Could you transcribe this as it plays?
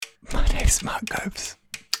is Mark Copes.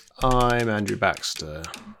 I'm Andrew Baxter.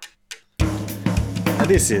 And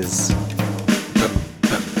this is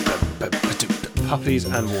Puppies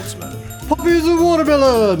and Watermelon. Puppies and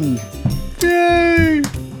Watermelon! Yay!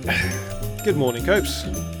 Good morning, Copes.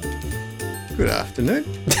 Good afternoon.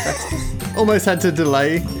 Almost had to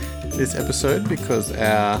delay this episode because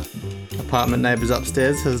our apartment neighbours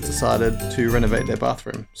upstairs has decided to renovate their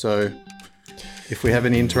bathroom. So if we have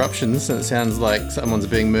any interruptions and it sounds like someone's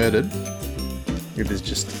being murdered, it is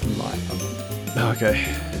just my fault. Okay.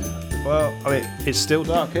 Well, I mean, it's still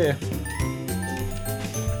dark here.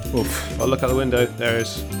 Oof. I'll look out the window.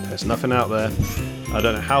 There's nothing out there. I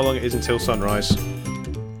don't know how long it is until sunrise.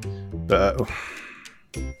 But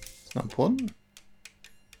It's not important.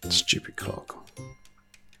 stupid clock.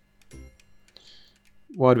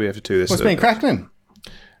 Why do we have to do this? What's been cracking?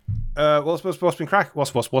 What's been crack?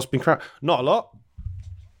 What's been crack? Not a lot.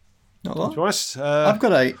 Not a To lot. be honest, I've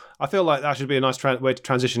got a... I feel like that should be a nice way to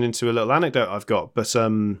transition into a little anecdote I've got. But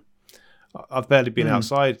I've barely been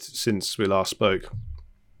outside since we last spoke.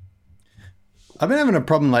 I've been having a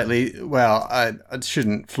problem lately. Well, I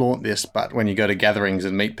shouldn't flaunt this, but when you go to gatherings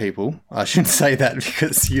and meet people, I shouldn't say that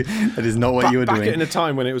because that is not what you were Back doing. in a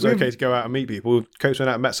time when it was okay to go out and meet people, Coach went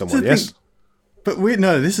out and met someone, yes? But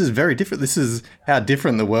this is very different. This is how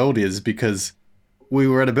different the world is because we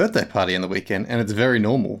were at a birthday party on the weekend and it's very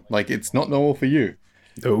normal. Like, it's not normal for you.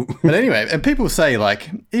 Oh. But anyway, and people say, like,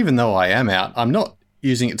 even though I am out, I'm not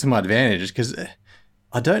using it to my advantage because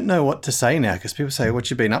I don't know what to say now because people say, what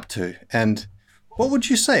you been up to? And what would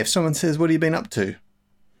you say if someone says, what have you been up to?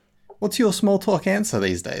 What's your small talk answer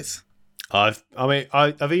these days? I've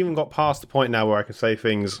even got past the point now where I can say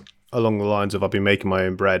things along the lines of I've been making my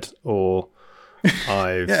own bread or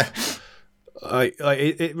I've... Yeah.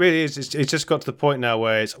 It really is. It's just got to the point now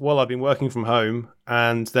where it's, well, I've been working from home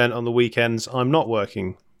and then on the weekends I'm not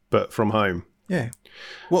working, but from home. Yeah.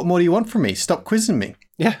 What more do you want from me? Stop quizzing me.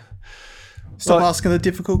 Yeah. Stop asking the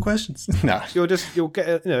difficult questions. No. You'll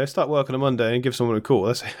get, start work on a Monday and give someone a call.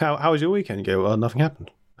 Let's say, how was your weekend? You go, well, nothing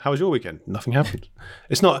happened. How was your weekend? Nothing happened.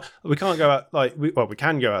 It's not, we can't go out, we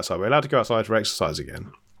can go outside. We're allowed to go outside for exercise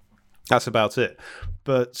again. That's about it.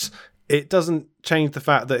 But it doesn't change the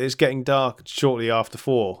fact that it's getting dark shortly after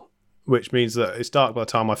 4, which means that it's dark by the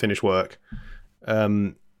time I finish work.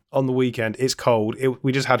 On the weekend, it's cold.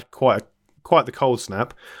 We just had quite the cold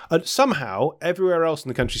snap. And somehow, everywhere else in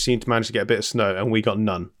the country seemed to manage to get a bit of snow, and we got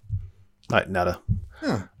none. Like, nada.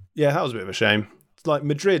 Huh. Yeah, that was a bit of a shame. Like,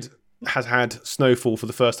 Madrid has had snowfall for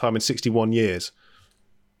the first time in 61 years.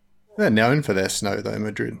 They're known for their snow, though,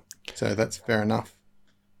 Madrid. So that's fair enough.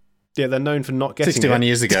 Yeah, they're known for not getting 61 it.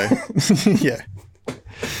 years ago. Yeah.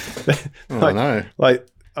 No. Like,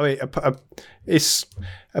 I mean, it's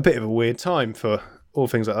a bit of a weird time for all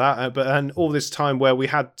things like that. And all this time where we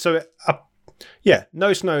had...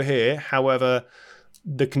 no snow here. However,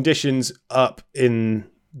 the conditions up in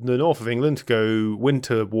the north of England to go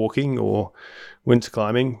winter walking or winter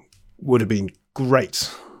climbing would have been great.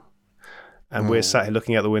 And we're sat here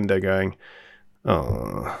looking out the window going,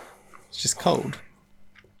 oh... It's just cold.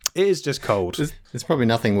 It is just cold. There's probably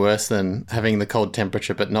nothing worse than having the cold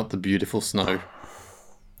temperature but not the beautiful snow.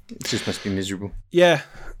 It just must be miserable. Yeah.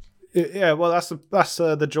 Well, that's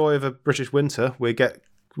the joy of a British winter. We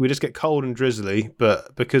just get cold and drizzly,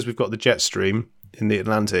 but because we've got the jet stream in the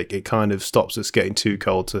Atlantic, it kind of stops us getting too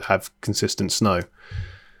cold to have consistent snow.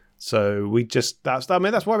 So that's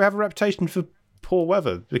why we have a reputation for poor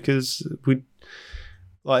weather, because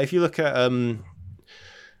if you look at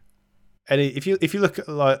if you look at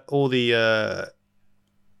like all the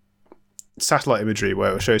satellite imagery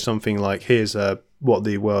where it will show something like here's what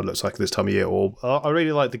the world looks like at this time of year, or I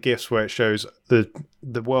really like the GIFs where it shows the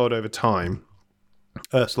world over time,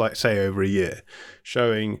 like say over a year,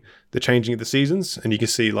 showing the changing of the seasons, and you can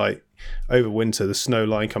see like over winter the snow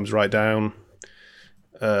line comes right down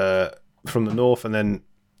from the north, and then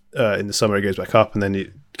in the summer it goes back up, and then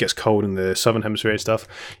it gets cold in the southern hemisphere and stuff.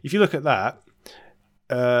 If you look at that,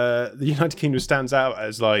 the United Kingdom stands out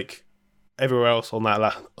as like everywhere else on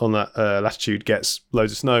that latitude gets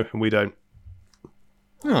loads of snow, and we don't.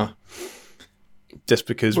 Oh. Just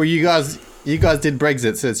because. Well, you guys did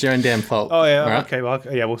Brexit, so it's your own damn fault. Oh yeah, right? okay. Well,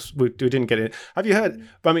 yeah. Well, we didn't get it. Have you heard?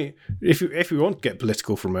 I mean, if we want to get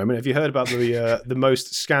political for a moment, have you heard about the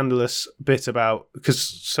most scandalous bit about? Because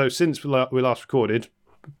since we last recorded,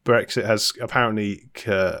 Brexit has apparently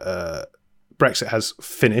Brexit has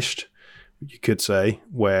finished. You could say,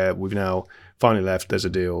 where we've now finally left. There's a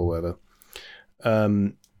deal or whatever.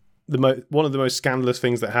 One of the most scandalous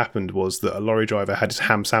things that happened was that a lorry driver had his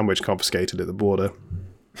ham sandwich confiscated at the border.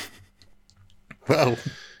 Well,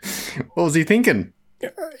 what was he thinking?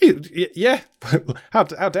 Yeah. How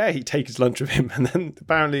dare he take his lunch with him? And then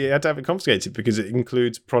apparently he had to have it confiscated because it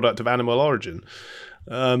includes product of animal origin.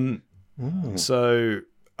 So,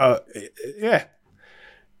 yeah.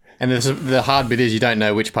 And the hard bit is you don't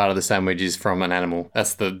know which part of the sandwich is from an animal.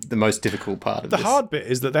 That's the most difficult part of The this. hard bit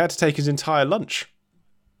is that they had to take his entire lunch.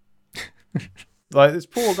 Like, this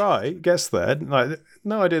poor guy gets there, like,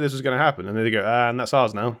 no idea this was going to happen. And then they go, and that's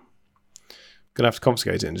ours now. Going to have to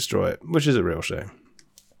confiscate it and destroy it, which is a real shame.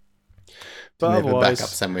 But Never otherwise, backup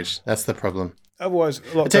sandwich. That's the problem. Otherwise,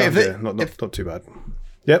 lockdown, tell you, yeah, not too bad.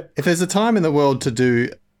 Yep. If there's a time in the world to do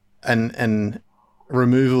an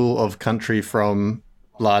removal of country from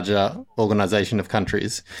larger organization of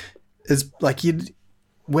countries, is like if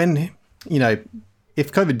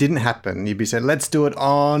COVID didn't happen, you'd be saying, let's do it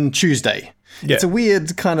on Tuesday. Yeah. It's a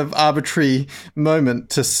weird kind of arbitrary moment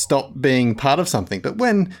to stop being part of something. But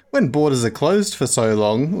when borders are closed for so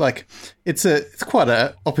long, like it's quite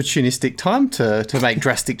a opportunistic time to make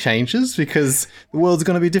drastic changes because the world's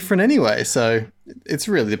going to be different anyway. So it's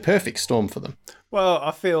really the perfect storm for them. Well,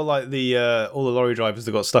 I feel like all the lorry drivers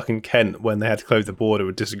that got stuck in Kent when they had to close the border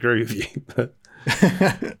would disagree with you. But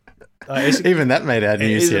even that made our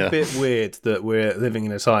news here. It is a bit weird that we're living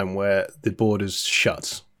in a time where the border's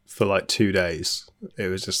shut for like 2 days. It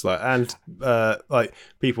was just like, and like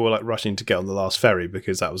people were like rushing to get on the last ferry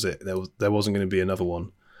because that was it. There wasn't going to be another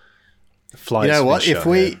one. Flights, you know what?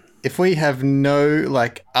 If we have no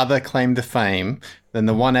like other claim to fame than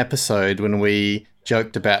the one episode when we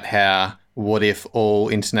joked about how what if all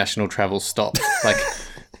international travel stopped? Like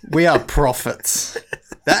we are prophets.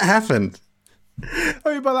 That happened. I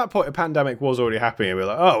mean, by that point, a pandemic was already happening, and we were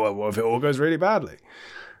like, "Oh, well, what if it all goes really badly?"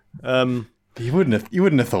 You wouldn't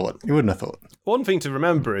have thought. One thing to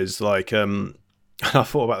remember is like, and I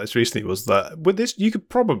thought about this recently, was that with this, you could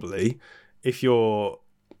probably, if you're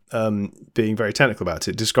being very technical about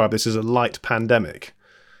it, describe this as a light pandemic.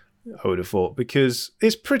 I would have thought, because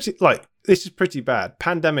it's pretty like this is pretty bad.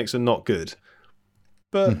 Pandemics are not good,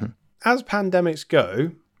 but as pandemics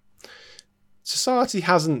go, society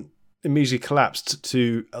hasn't immediately collapsed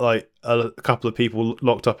to like a couple of people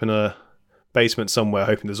locked up in a basement somewhere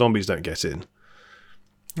hoping the zombies don't get in.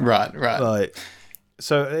 Right. Like,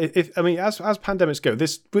 so if I mean, as pandemics go,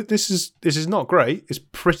 this is not great. It's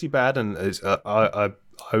pretty bad, and I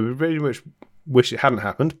really wish it hadn't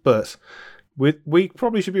happened. But we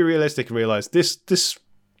probably should be realistic and realize this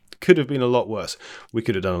could have been a lot worse. We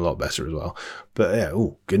could have done a lot better as well. But yeah,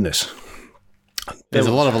 oh goodness, there's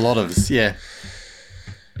a lot of yeah.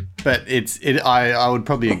 But I would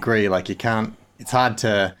probably agree. Like you can't. It's hard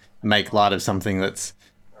to make light of something that's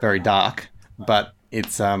very dark, but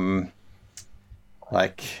it's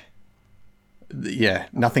like yeah,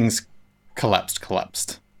 nothing's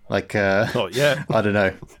collapsed. Like oh yeah, I don't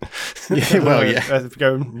know. Yeah, well yeah. If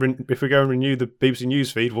we go and renew the BBC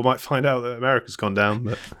News feed, we might find out that America's gone down.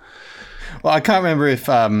 But well, I can't remember if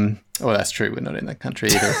well, that's true. We're not in that country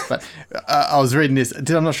either. But I was reading this.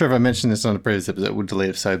 I'm not sure if I mentioned this on a previous episode. Would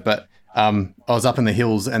delete so, but I was up in the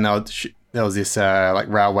hills and there was this like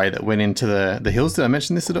railway that went into the hills. Did I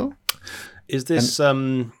mention this at all? Is this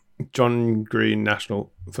John Green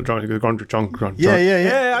National for John?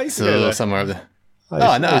 Yeah. I used to go there. Somewhere over there.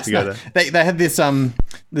 Oh no! They had this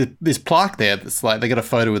this plaque there that's like they got a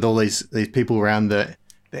photo with all these people around the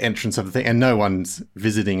entrance of the thing, and no one's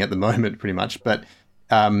visiting at the moment, pretty much. But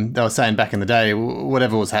they were saying back in the day,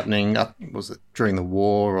 whatever was happening, was it during the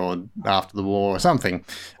war or after the war or something?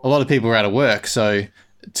 A lot of people were out of work, so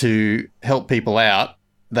to help people out,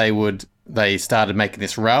 they started making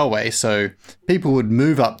this railway, so people would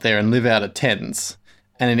move up there and live out of tents,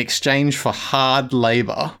 and in exchange for hard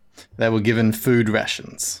labour, they were given food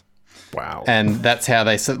rations. Wow. And that's how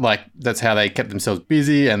they kept themselves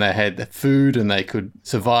busy, and they had food and they could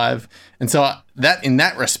survive. And so that in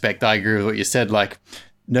that respect, I agree with what you said. Like,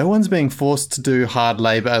 no one's being forced to do hard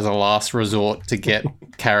labor as a last resort to get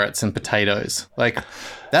carrots and potatoes. Like,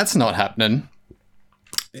 that's not happening.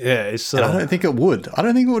 Yeah, it's. And I don't think it would. I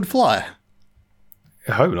don't think it would fly.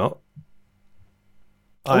 I hope not.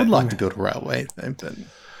 I would like to build a railway, though, but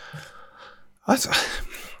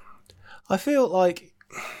I feel like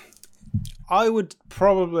I would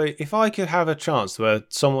probably, if I could have a chance where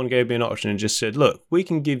someone gave me an option and just said, look, we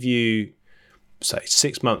can give you, say,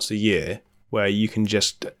 6 months a year where you can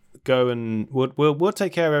just go and we'll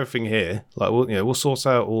take care of everything here. Like, we'll sort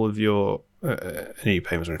out all of your any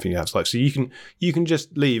payments or anything you have. Like, so you can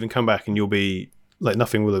just leave and come back and you'll be like,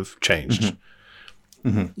 nothing will have changed.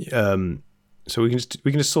 Mm-hmm. So we can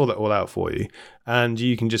just sort that all out for you, and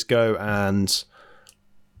you can just go and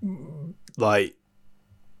like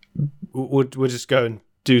we'll just go and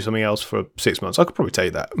do something else for 6 months, I could probably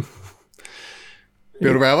take that.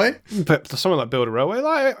 Build a railway? But something like build a railway,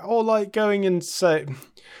 like going and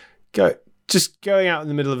going out in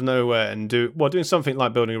the middle of nowhere and doing something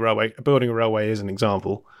like building a railway. Building a railway is an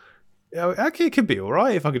example. Okay, it could be all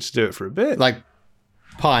right if I could just do it for a bit, like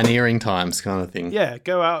pioneering times kind of thing. Yeah,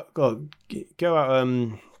 go out,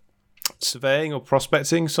 surveying or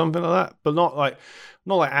prospecting, something like that, but not like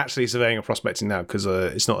actually surveying or prospecting now, because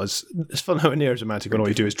it's not as fun, nowhere near as romantic when all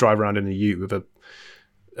you do is drive around in a ute with a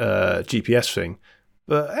GPS thing.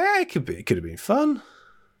 But it could have been fun.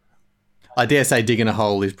 I dare say digging a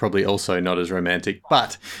hole is probably also not as romantic.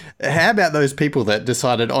 But how about those people that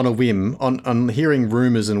decided on a whim, on hearing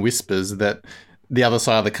rumours and whispers that the other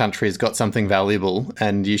side of the country has got something valuable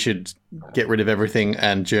and you should get rid of everything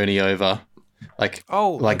and journey over, like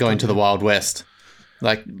going to the Wild West?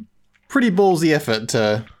 Like, pretty ballsy effort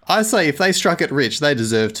to... I say if they struck it rich, they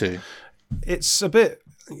deserve to. It's a bit...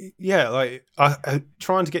 Yeah, like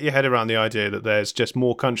trying to get your head around the idea that there's just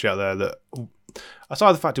more country out there that...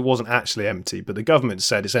 Aside the fact it wasn't actually empty, but the government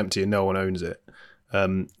said it's empty and no one owns it.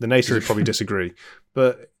 The nations would probably disagree.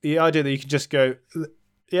 But the idea that you can just go...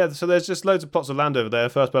 Yeah, so there's just loads of plots of land over there.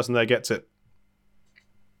 First person there gets it.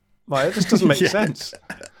 Like, it just doesn't make sense.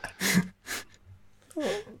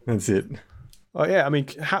 That's it. Oh yeah, I mean,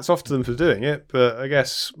 hats off to them for doing it, but I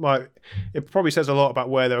guess it probably says a lot about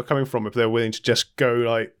where they were coming from if they're willing to just go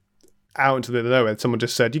like out into the nowhere. Someone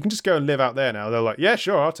just said, "You can just go and live out there now." They're like, "Yeah,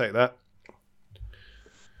 sure, I'll take that."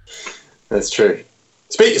 That's true.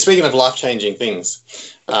 Speaking of life-changing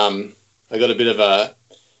things, I got a bit of a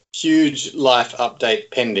huge life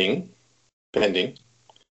update pending.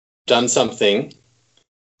 Done something,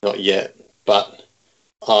 not yet, but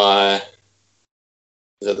I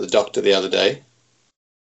was at the doctor the other day.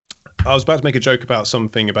 I was about to make a joke about some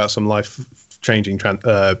life-changing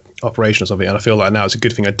operation or something, and I feel like now it's a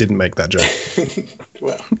good thing I didn't make that joke.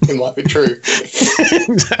 Well, it might be true.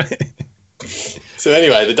 Exactly. So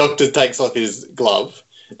anyway, the doctor takes off his glove.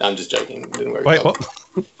 No, I'm just joking. Didn't wear a glove.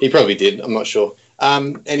 What? He probably did. I'm not sure.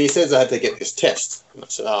 And he says I had to get this test. And I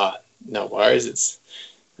said, no worries.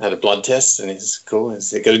 I had a blood test, and he's cool. He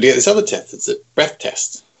said, got to get this other test. It's a breath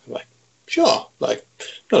test. I'm like, sure. Like,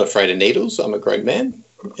 I'm not afraid of needles. I'm a grown man.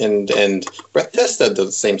 And breath test, that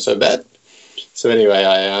doesn't seem so bad. So anyway,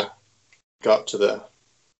 I got up to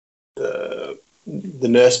the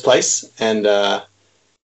nurse place, and I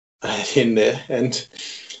had in there, and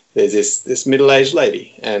there's this middle-aged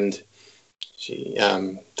lady, and she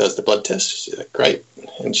does the blood test. She's like, great.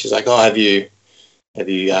 And she's like, have you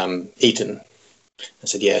eaten? I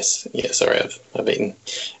said, yes. Yeah, sorry, I've eaten.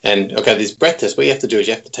 And okay, this breath test, what you have to do is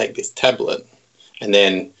you have to take this tablet and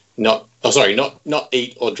then not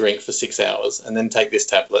eat or drink for 6 hours, and then take this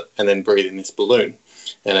tablet and then breathe in this balloon.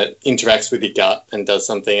 And it interacts with your gut and does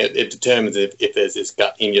something. It determines if there's this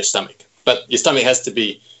gut in your stomach. But your stomach has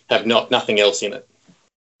to have nothing else in it,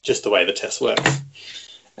 just the way the test works.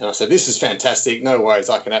 And I said, this is fantastic. No worries,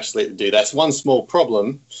 I can actually do that. So one small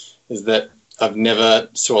problem is that I've never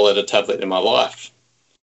swallowed a tablet in my life.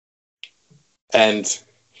 And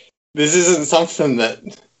this isn't something that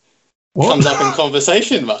comes up in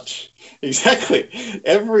conversation much. Exactly.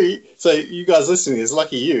 So you guys listening to this,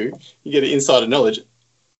 lucky you get insider knowledge.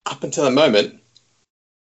 Up until the moment,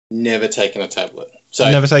 never taken a tablet. So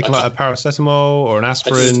never taken like a paracetamol or an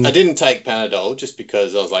aspirin? I didn't take Panadol just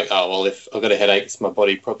because I was like, if I've got a headache, it's my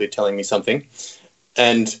body probably telling me something.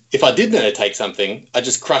 And if I did need to take something, I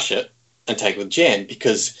just crush it and take it with jam,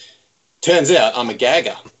 because turns out I'm a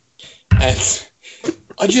gagger. And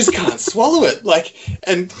I just can't swallow it.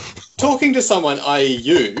 And talking to someone, i.e.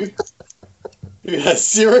 you, who has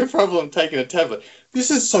zero problem taking a tablet, this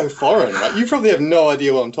is so foreign, right? You probably have no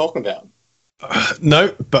idea what I'm talking about.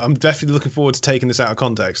 No, but I'm definitely looking forward to taking this out of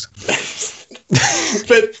context.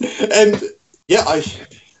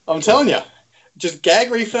 I'm telling you, just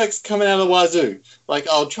gag reflex coming out of the wazoo. Like,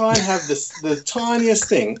 I'll try and have the tiniest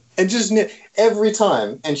thing, and just every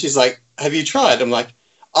time. And she's like, have you tried? I'm like,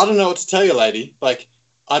 I don't know what to tell you, lady. Like,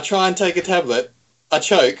 I try and take a tablet, I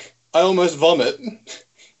choke, I almost vomit.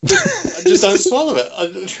 I just don't swallow it.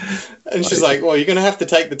 And she's like, well, you're going to have to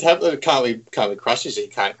take the tablet. Can't we crush this? You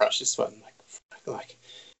can't crush this one. Like,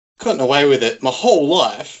 gotten away with it my whole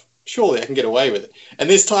life. Surely I can get away with it. And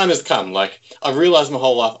this time has come. Like, I've realised my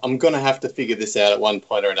whole life I'm going to have to figure this out at one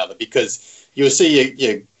point or another, because you'll see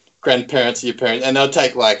your grandparents or your parents, and they'll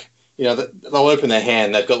take they'll open their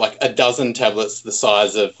hand. They've got like a dozen tablets the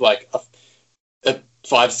size of like a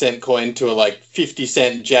 5-cent coin to a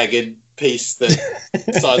 50-cent jagged piece the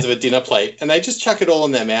size of a dinner plate, and they just chuck it all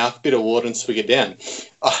in their mouth, bit of water, and swig it down.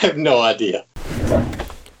 I have no idea.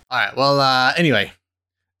 All right. Well, anyway,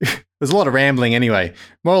 there's a lot of rambling anyway.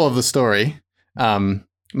 Moral of the story,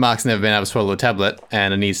 Mark's never been able to swallow a tablet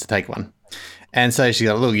and it needs to take one. And so she's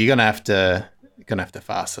like, look, you're gonna have to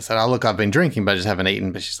fast. I said, oh look, I've been drinking but I just haven't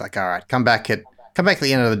eaten. But she's like, all right, come back at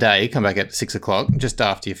the end of the day, come back at 6 o'clock, just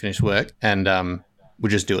after you finish work, and we'll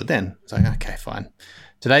just do it then. It's like, okay, fine.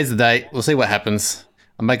 Today's the date, we'll see what happens.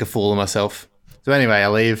 I'll make a fool of myself. So anyway, I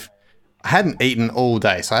leave. I hadn't eaten all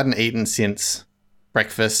day, so I hadn't eaten since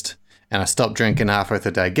breakfast. And I stopped drinking halfway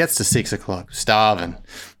through the day. Gets to 6 o'clock, starving.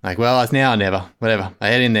 Like, well, it's now or never. Whatever. I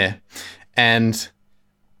head in there. And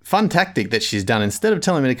fun tactic that she's done, instead of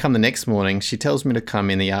telling me to come the next morning, she tells me to come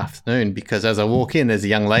in the afternoon, because as I walk in, there's a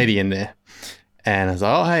young lady in there. And I was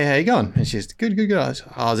like, oh, hey, how you going? And she's good.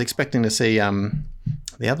 I was expecting to see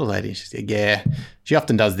the other lady. She said, yeah. She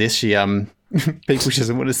often does this. She people she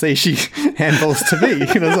doesn't want to see, she handballs to me.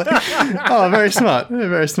 And I was like, oh, very smart.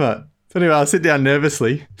 Very smart. So anyway, I sit down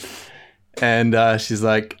nervously. And she's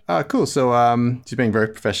like, oh, cool. So she's being very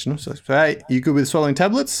professional. So, hey, you good with swallowing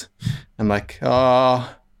tablets? I'm like,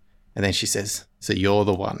 oh. And then she says, so you're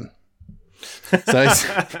the one. So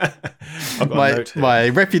my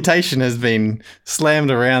reputation has been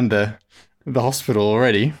slammed around the hospital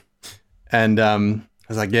already. And I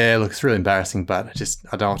was like, yeah, look, it's really embarrassing, but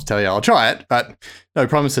I don't want to tell you. I'll try it, but no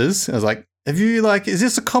promises. I was like, is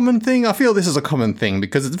this a common thing? I feel this is a common thing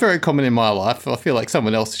because it's very common in my life. I feel like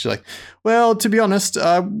someone else is like, well, to be honest,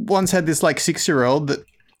 I once had this like 6-year-old that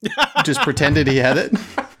just pretended he had it.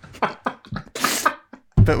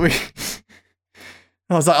 But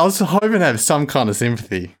I was hoping to have some kind of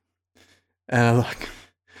sympathy. And I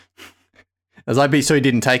was like, so he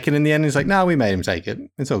didn't take it in the end? He's like, no, we made him take it.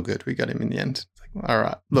 It's all good. We got him in the end. It's like, all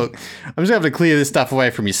right, look, I'm just going to have to clear this stuff away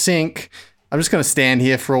from your sink. I'm just going to stand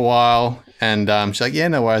here for a while. And she's like, yeah,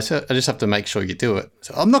 no worries. I just have to make sure you do it.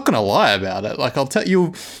 So I'm not going to lie about it. Like, I'll tell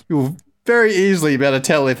you, you'll very easily be able to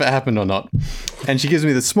tell if it happened or not. And she gives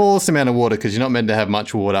me the smallest amount of water because you're not meant to have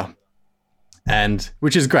much water. And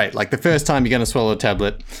which is great. Like the first time you're going to swallow a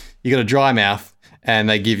tablet, you got a dry mouth and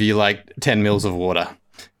they give you like 10 mils of water.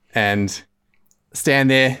 And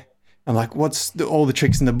stand there. I'm like, what's all the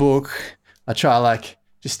tricks in the book? I try like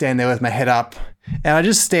just stand there with my head up. And I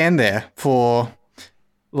just stand there for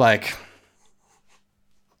like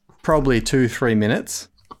probably 2-3 minutes.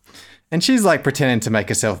 And she's like pretending to make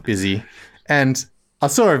herself busy. And I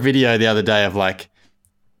saw a video the other day of like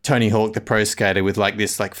Tony Hawk, the pro skater, with like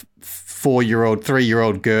this like 4-year-old,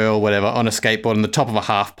 3-year-old girl, whatever, on a skateboard on the top of a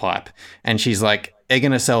half pipe. And she's like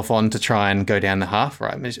egging herself on to try and go down the half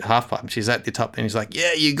pipe. She's at the top and he's like,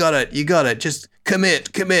 yeah, you got it. Just commit.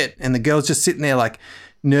 And the girl's just sitting there like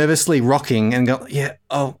nervously rocking and go, yeah,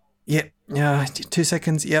 2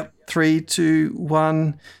 seconds. Yep. 3, 2,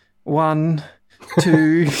 1, 1,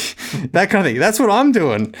 2, that kind of thing. That's what I'm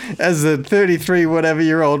doing as a 33 whatever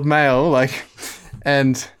year old male. Like,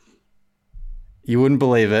 and you wouldn't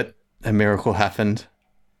believe it. A miracle happened.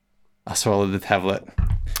 I swallowed the tablet.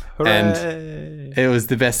 Hooray. And it was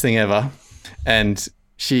the best thing ever. And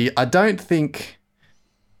I don't think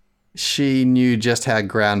she knew just how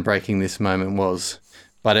groundbreaking this moment was,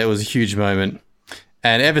 but it was a huge moment.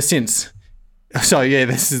 And ever since, so yeah,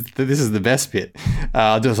 this is the best bit.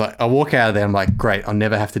 I walk out of there, I'm like, great, I'll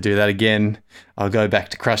never have to do that again. I'll go back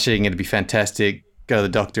to crushing, it'll be fantastic. Go to the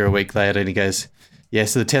doctor a week later and he goes, yeah,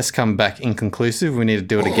 so the tests come back inconclusive. We need to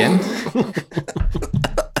do it again.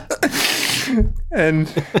 And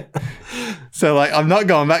so like, I'm not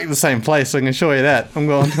going back to the same place. So I can assure you that I'm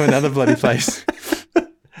going to another bloody place.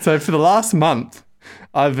 So for the last month,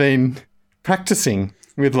 I've been practicing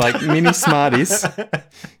with like mini Smarties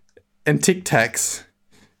and Tic Tacs,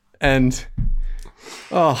 and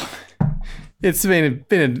it's been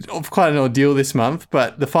quite an ordeal this month.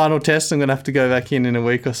 But the final test, I'm going to have to go back in a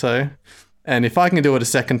week or so. And if I can do it a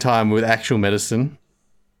second time with actual medicine,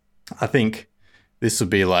 I think this would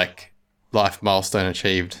be like life milestone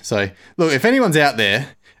achieved. So look, if anyone's out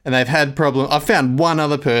there and they've had I've found one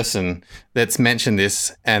other person that's mentioned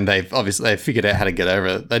this and they've figured out how to get over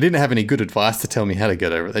it. They didn't have any good advice to tell me how to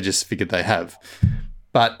get over it. They just figured they have.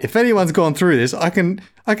 But if anyone's gone through this, I can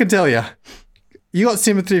tell you, you got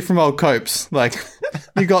sympathy from old Copes. Like,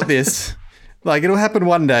 you got this. Like, it'll happen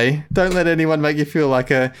one day. Don't let anyone make you feel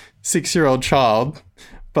like a 6-year-old child.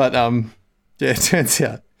 But yeah, it turns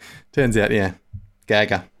out, yeah,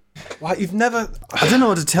 Gagger. Well, you've never. I don't know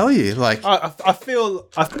what to tell you. Like, I feel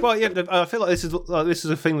like this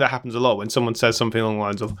is a thing that happens a lot when someone says something along the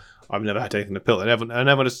lines of, "I've never had taken a pill," and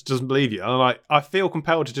everyone just doesn't believe you. And I'm like, I feel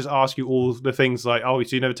compelled to just ask you all the things like, "Oh,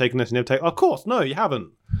 so you've never taken this? You never taken?" Of course, no, you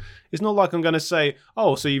haven't. It's not like I'm going to say,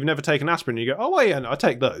 "Oh, so you've never taken aspirin?" And you go, "Oh, well, yeah, no, I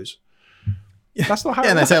take those." That's not how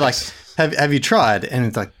and it they works. say like, have you tried? And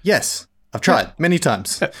it's like, yes, I've tried many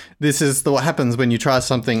times. This is what happens when you try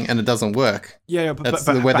something and it doesn't work. Yeah, That's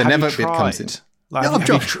but where the have never you bit comes in. tried? Like, Yeah, have I've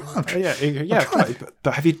you- tried. Yeah, I've tried.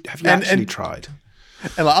 But have you actually tried?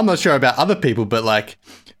 And like, I'm not sure about other people, but like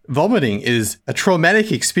vomiting is a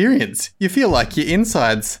traumatic experience. You feel like your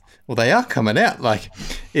insides, well, they are coming out. Like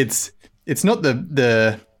it's not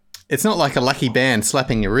it's not like a lucky band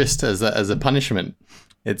slapping your wrist as a punishment.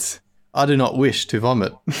 It's I do not wish to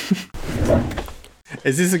vomit.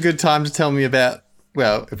 Is this a good time to tell me about?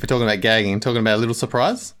 Well, if we're talking about gagging, talking about a little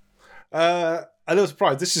surprise. A little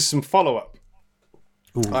surprise. This is some follow up.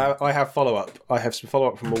 I have follow up. I have some follow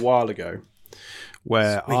up from a while ago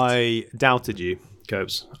where I doubted you,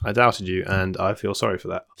 Cobes. I doubted you, and I feel sorry for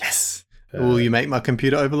that. Yes. Will you make my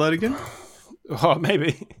computer overload again? Oh,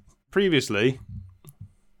 maybe. Previously,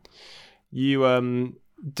 you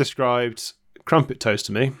described crumpet toast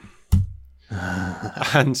to me,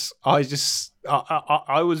 and I just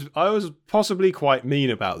I was possibly quite mean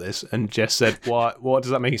about this, and just said, "What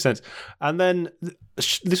does that make sense?" And then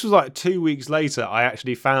this was like 2 weeks later. I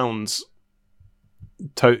actually found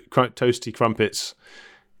toasty crumpets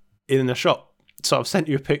in a shop, so I've sent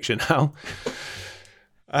you a picture now.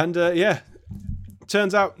 And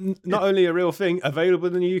turns out not only a real thing, available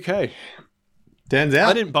in the UK. Turns out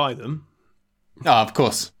I didn't buy them. Oh, of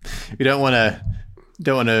course. You don't want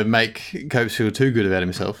to make Copes feel too good about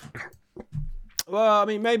himself. Well, I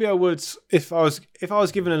mean, maybe I would if I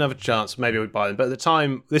was given another chance. Maybe I would buy them. But at the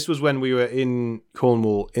time, this was when we were in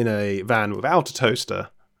Cornwall in a van without a toaster,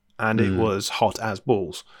 and it was hot as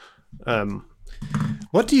balls.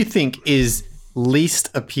 What do you think is least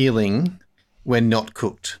appealing when not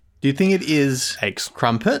cooked? Do you think it is Eggs.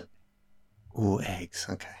 crumpet? Oh, eggs.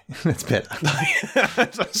 Okay, that's better.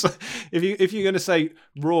 If you're going to say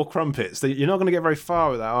raw crumpets, then you're not going to get very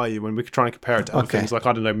far with that, are you? When we're trying to compare it to other things like,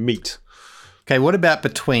 I don't know, meat. Okay, what about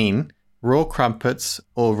between raw crumpets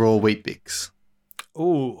or raw wheat bix?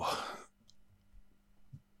 Ooh.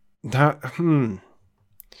 That,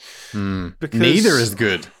 Because Neither is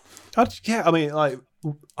good. I mean, like,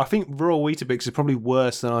 I think raw Weetabix is probably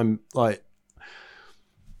worse than I'm like.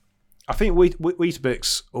 I think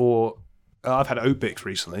Weetabix or I've had Oat Bix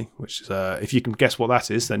recently, which is if you can guess what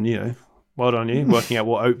that is, then well done you working out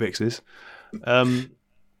what Oat Bix is. I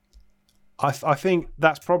think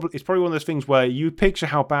it's probably one of those things where you picture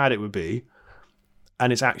how bad it would be,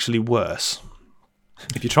 and it's actually worse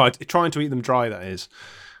if you trying to eat them dry. That is.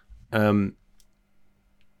 But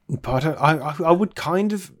I would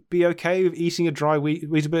kind of be okay with eating a dry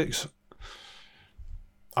Weetabix.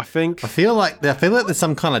 I feel like there's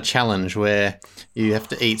some kind of challenge where you have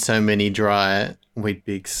to eat so many dry wheat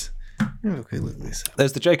bix. Okay, look at this.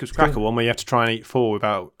 There's the Jacob's Cracker one where you have to try and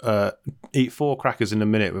eat 4 crackers in a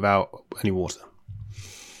minute without any water.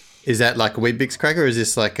 Is that like a wheat bix cracker, or is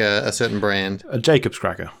this like a certain brand? A Jacob's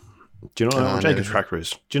Cracker. Do you not know what a Jacob's never. Cracker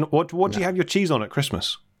is? Do you know what do you have your cheese on at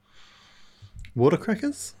Christmas? Water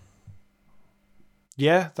crackers?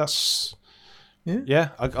 Yeah, that's Yeah. yeah.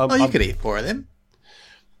 You could eat 4 of them.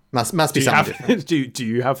 Must be do you something have, do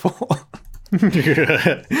you have 4?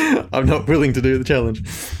 different. I'm not willing to do the challenge.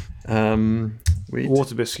 Wheat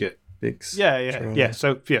Water biscuit. bix. Yeah.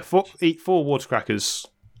 So eat 4 water crackers.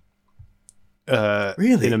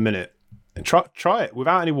 Really? In a minute, and try it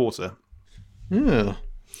without any water. Yeah.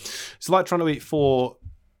 It's like trying to eat 4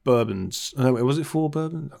 bourbons. Was it 4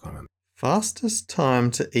 bourbons? I can't remember. Fastest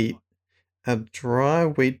time to eat a dry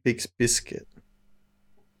wheat bix biscuit.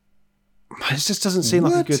 It just doesn't seem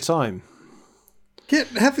like a What? good time.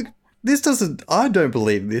 I don't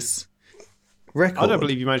believe this record. I don't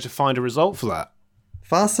believe you managed to find a result for that.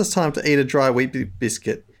 Fastest time to eat a dry wheat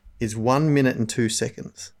biscuit is 1 minute and 2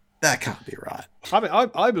 seconds. That can't be right. I mean,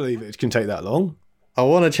 I believe it can take that long. I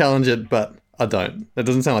want to challenge it, but I don't. That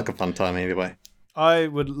doesn't sound like a fun time either way.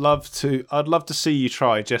 I'd love to see you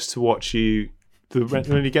try, just to watch you.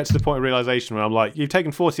 When you get to the point of realization where I'm like, you've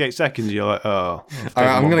taken 48 seconds, you're like, oh. All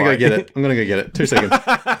right, I'm going to go get it. I'm going to go get it. 2 seconds.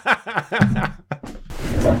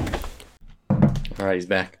 All right, he's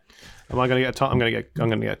back. Am I going to get a time? I'm going to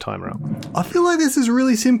get a timer out. I feel like this is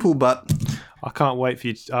really simple, but I can't wait for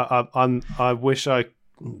you. I wish I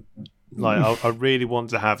really want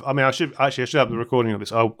to have. I mean, I should have the recording of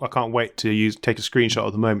this. I can't wait to take a screenshot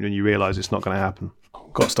of the moment when you realise it's not going to happen.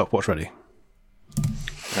 Got stopwatch ready.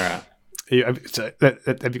 all right.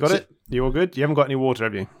 Have you got it? You all good? You haven't got any water,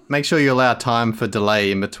 have you? Make sure you allow time for delay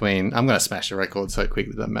in between. I'm going to smash the record so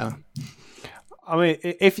quickly, it doesn't matter. I mean,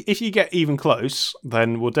 if you get even close,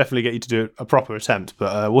 then we'll definitely get you to do a proper attempt.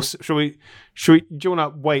 But should we? Do you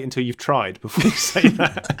want to wait until you've tried before you say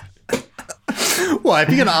that? Well, if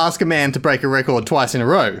you're going to ask a man to break a record twice in a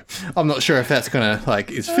row, I'm not sure if that's going to,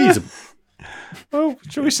 like, is feasible. Well,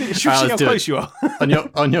 should we see how let's do close it. you are?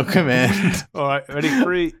 on your command. All right, ready?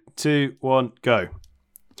 3, 2, 1, go.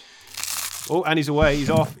 Oh, and he's away. He's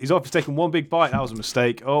off. He's taking one big bite. That was a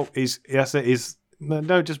mistake. Oh, that's it.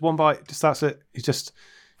 No, just one bite. Just that's it.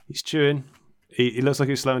 He's chewing. He looks like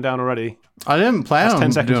he's slowing down already. I didn't plan That's 10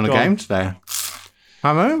 on seconds doing a gone. game today.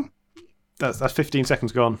 Hello? That's 15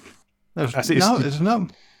 seconds gone. That's, it. no, it's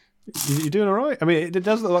not. You're doing all right. I mean, it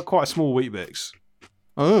does look like quite a small Weet-Bix.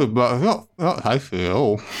 Oh, but it's not tasty at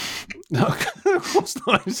all. No, of course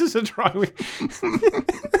not. This is a dry week.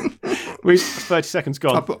 30 seconds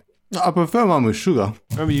gone. I prefer one with sugar.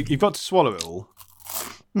 Remember, you've got to swallow it all.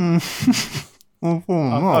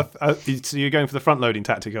 So you're going for the front-loading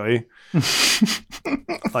tactic, are you?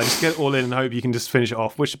 Like, just get it all in and hope you can just finish it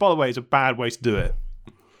off. Which, by the way, is a bad way to do it.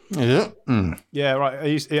 Is it? Yeah, right. Are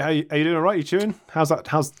you doing all right? You chewing?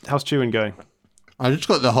 How's chewing going? I just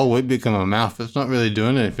got the whole Weet-Bix in my mouth. It's not really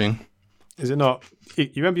doing anything. Is it not? You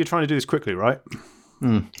remember you're trying to do this quickly, right?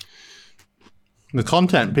 The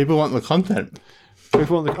content. People want the content.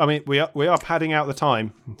 I mean, we are padding out the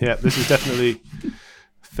time. Yeah, this is definitely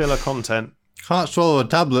filler content. Can't swallow a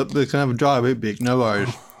tablet, but can have a dry Weet-Bix. No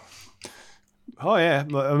worries. Oh yeah,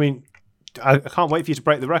 I mean, I can't wait for you to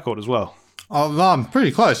break the record as well. Oh, I'm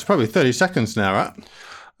pretty close. Probably 30 seconds now, right?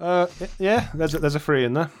 Yeah, there's a 3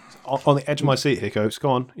 in there. On the edge of my seat here, Coates.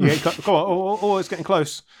 Go on. Go on. Oh, it's getting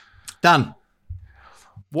close. Done.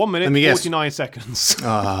 1 minute, Let me guess. 49 seconds.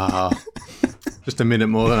 Just a minute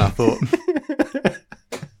more than I thought.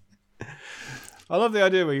 I love the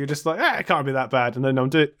idea where you're just like, it can't be that bad. And then I'm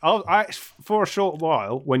doing for a short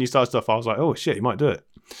while, when you start stuff, I was like, oh shit, you might do it.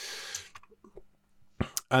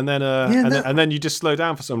 And then, and then you just slow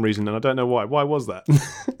down for some reason, and I don't know why. Why was that?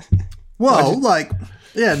 Well,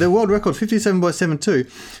 the world record,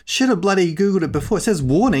 57.72. Should have bloody Googled it before. It says,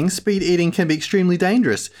 warning, speed eating can be extremely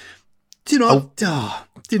dangerous. Did not I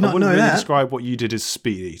know wouldn't really that. describe what you did as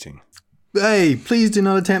speed eating. Hey, please do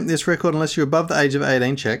not attempt this record unless you're above the age of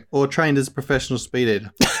 18, check, or trained as a professional speed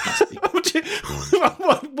eater.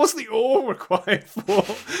 What's the or required for?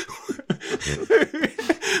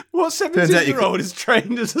 What 17-year-old is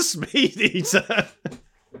trained as a speed eater?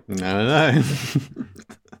 No.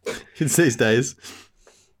 Kids these days.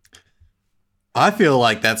 I feel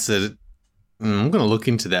like that's I'm going to look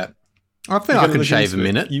into that. I think I can shave a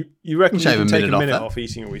minute. You reckon you can take a minute that? off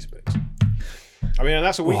eating a Weet-Bix? I mean, and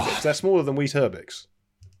that's a Weet-Bix. They're smaller than Wheat Herbix.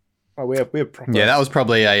 Oh, we have proper. Yeah, that was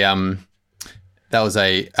probably a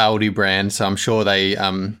Aldi brand, so I'm sure they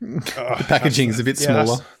the packaging's a bit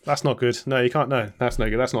smaller. That's not good. No, you can't. No, that's no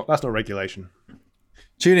good. That's not regulation.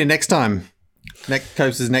 Tune in next time.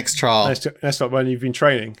 Coates' next trial. That's not when you've been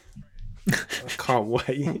training. I can't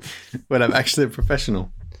wait. When I'm actually a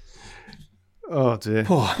professional. Oh dear.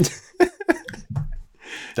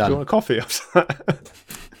 Done. Do you want a coffee after that?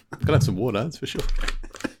 Gotta have some water, that's for sure.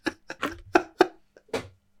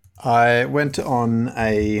 I went on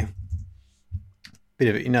a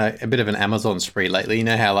bit of an Amazon spree lately. You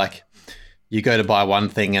know how like you go to buy one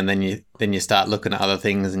thing and then you start looking at other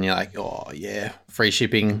things and you're like, oh yeah, free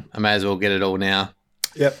shipping. I may as well get it all now.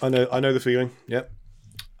 Yep, I know the feeling. Yep.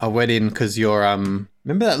 I went in because your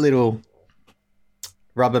remember that little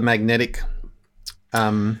rubber magnetic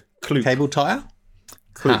cable tire?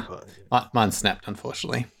 Mine snapped,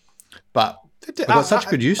 unfortunately. But I got such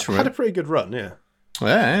good use from it. Had a pretty good run, yeah.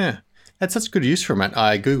 Yeah. Had such good use from it.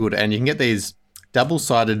 I Googled it, and you can get these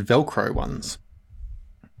double-sided Velcro ones.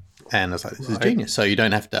 And I was like, this is genius. So you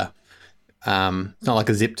don't have to, it's not like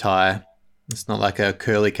a zip tie. It's not like a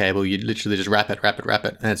curly cable. You literally just wrap it,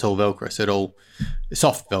 and it's all Velcro. So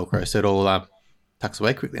soft Velcro, so it all tucks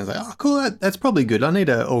away quickly. I was like, oh, cool, that's probably good. I need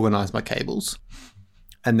to organize my cables.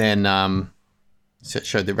 And then so it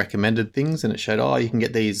showed the recommended things, and it showed, you can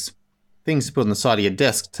get these things to put on the side of your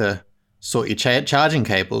desk to sort your charging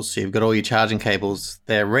cables. So you've got all your charging cables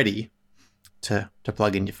there ready to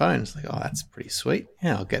plug in your phone. It's like, that's pretty sweet.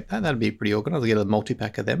 Yeah, I'll get that. That'd be pretty organized. I'll get a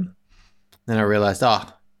multi-pack of them. Then I realized,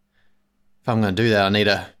 if I'm going to do that, I need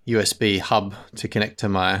a USB hub to connect to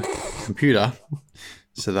my computer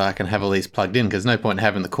so that I can have all these plugged in, because there's no point in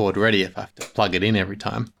having the cord ready if I have to plug it in every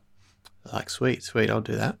time. Like, sweet, I'll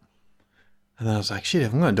do that. And then I was like, shit,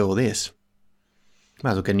 if I'm going to do all this,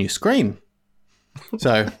 might as well get a new screen.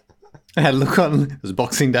 So I had a look on, it was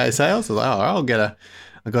Boxing Day sales. I was like,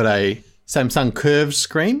 I got a Samsung Curve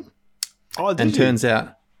screen. Turns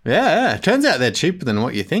out they're cheaper than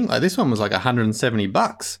what you think. Like this one was like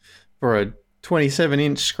 $170 for a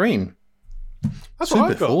 27-inch screen. That's super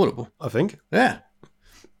what I've got, affordable. I think. Yeah.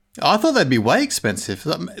 I thought they'd be way expensive.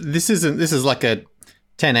 This is like a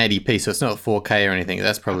 1080p, so it's not 4K or anything.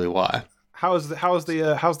 That's probably why. How's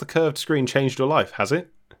the curved screen changed your life? Has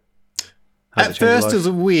it? At first, it was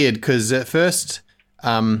weird because at first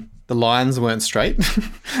the lines weren't straight,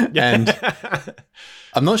 and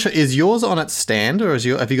I'm not sure. Is yours on its stand, or have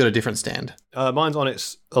you got a different stand? Mine's on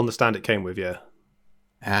the stand it came with.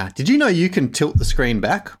 Yeah. Did you know you can tilt the screen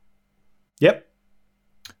back? Yep.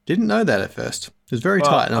 Didn't know that at first. It was very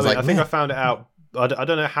tight, and I think I found it out. I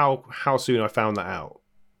don't know how soon I found that out.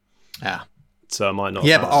 So I might not.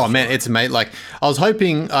 Yeah, but man, it's mate. Like I was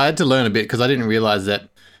hoping I had to learn a bit because I didn't realize that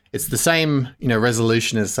it's the same,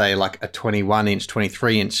 resolution as say like a 21-inch,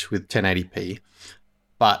 23-inch with 1080p.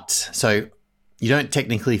 But so you don't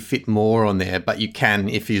technically fit more on there, but you can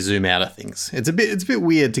if you zoom out of things. It's a bit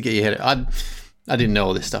weird to get your head. I didn't know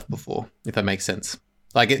all this stuff before, if that makes sense.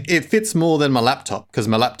 Like it fits more than my laptop because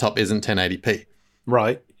my laptop isn't 1080p.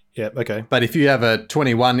 Right. Yeah, okay. But if you have a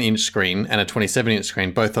 21-inch screen and a 27-inch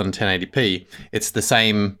screen, both on 1080p, it's the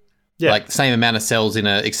same, same amount of cells in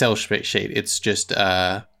an Excel spreadsheet. It's just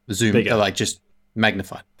zoomed, just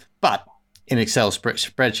magnified. But in an Excel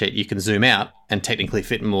spreadsheet, you can zoom out and technically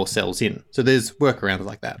fit more cells in. So there's workarounds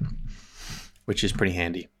like that, which is pretty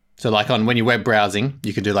handy. So like when you're web browsing,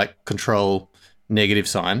 you can do like Control negative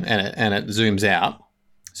sign and it zooms out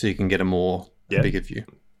so you can get a bigger view.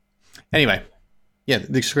 Anyway. Yeah,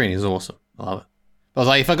 the screen is awesome. I love it. I was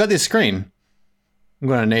like, if I got this screen, I'm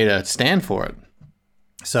going to need a stand for it.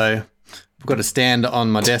 So I've got a stand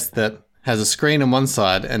on my desk that has a screen on one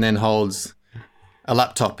side and then holds a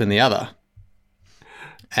laptop in the other.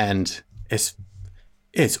 And it's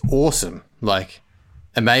awesome. Like,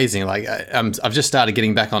 amazing. Like, I've just started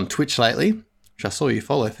getting back on Twitch lately, which I saw you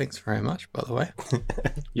follow. Thanks very much, by the way.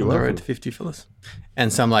 You're welcome. Road to 50 fellas.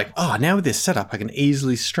 And so I'm like, now with this setup, I can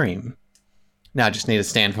easily stream. Now I just need a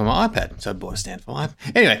stand for my iPad. So I bought a stand for my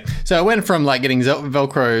iPad. Anyway, so I went from like getting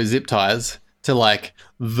Velcro zip ties to like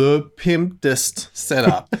the pimpedest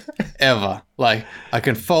setup ever. Like I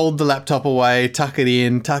can fold the laptop away, tuck it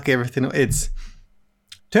in, tuck everything.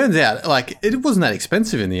 Turns out like it wasn't that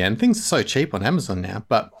expensive in the end. Things are so cheap on Amazon now.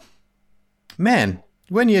 But man,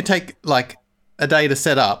 when you take like a day to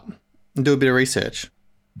set up and do a bit of research,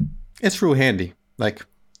 it's real handy. Like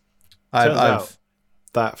I've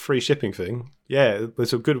that free shipping thing. Yeah,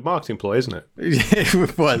 it's a good marketing ploy, isn't it? Yeah,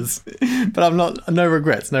 it was. But no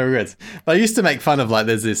regrets. But I used to make fun of like,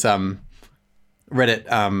 there's this Reddit,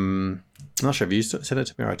 I'm not sure if you sent it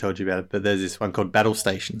to me or I told you about it, but there's this one called Battle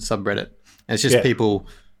Station subreddit. And it's just people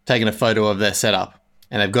taking a photo of their setup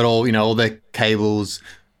and they've got all their cables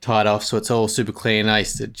tied off, so it's all super clean. I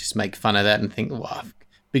used to just make fun of that and think, wow.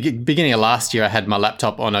 Beginning of last year, I had my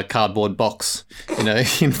laptop on a cardboard box,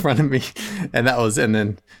 in front of me, and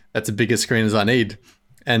then that's a bigger screen as I need,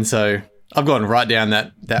 and so I've gone right down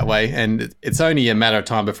that way, and it's only a matter of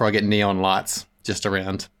time before I get neon lights just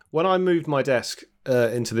around. When I moved my desk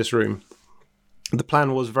into this room, the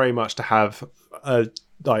plan was very much to have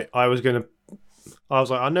I was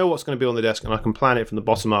like, I know what's going to be on the desk and I can plan it from the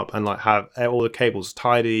bottom up and like have all the cables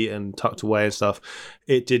tidy and tucked away and stuff.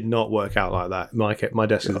 It did not work out like that. My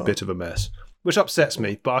desk is a bit of a mess, which upsets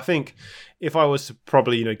me. But I think if I was to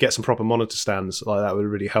probably, get some proper monitor stands, like that would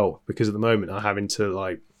really help, because at the moment I'm having to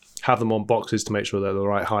like have them on boxes to make sure they're the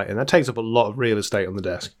right height. And that takes up a lot of real estate on the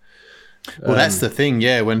desk. Well, that's the thing.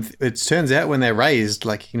 Yeah. When it turns out when they're raised,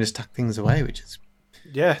 like you can just tuck things away, which is,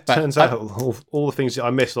 yeah, turns out all the things I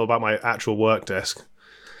missed about my actual work desk.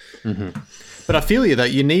 Mm-hmm. But I feel you though.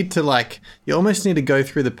 You need to you almost need to go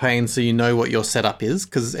through the pain so you know what your setup is,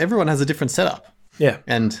 because everyone has a different setup. Yeah,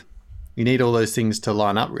 and you need all those things to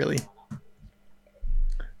line up really.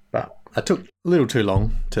 But I took a little too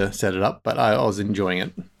long to set it up, but I was enjoying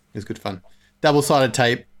it. It was good fun. Double-sided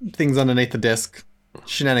tape, things underneath the desk,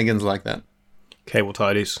 shenanigans like that. Cable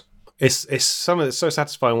tidies. It's something that's so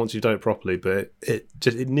satisfying once you've done it properly, but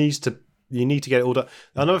you need to get it all done.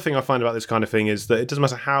 Another thing I find about this kind of thing is that it doesn't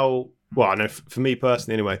matter how well, I know for me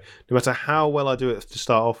personally anyway, no matter how well I do it to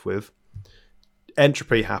start off with,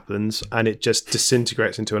 entropy happens and it just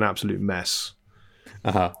disintegrates into an absolute mess.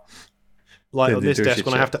 Like on this desk,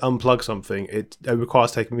 when I have to unplug something, it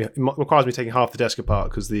requires me taking half the desk apart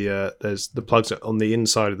because there's the plugs on the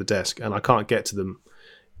inside of the desk and I can't get to them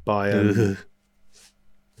by.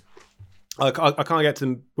 I can't get to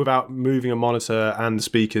them without moving a monitor and the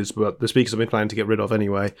speakers, but the speakers I've been planning to get rid of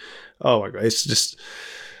anyway. Oh my god, it's just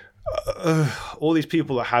all these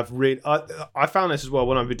people that have I found this as well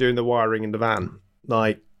when I've been doing the wiring in the van.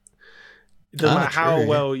 Like, It doesn't matter how true, yeah.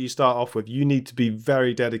 well you start off with, you need to be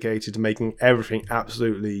very dedicated to making everything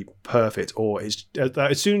absolutely perfect, or it's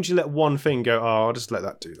as soon as you let one thing go, I'll just let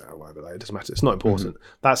that do that, or whatever, like, it doesn't matter, it's not important.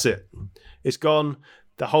 That's it. It's gone.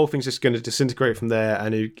 The whole thing's just going to disintegrate from there,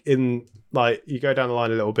 and you go down the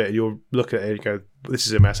line a little bit, and you'll look at it and go, this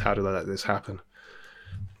is a mess, how did I let this happen?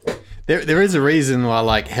 There is a reason why,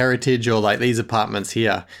 like, Heritage or like these apartments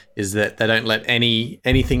here, is that they don't let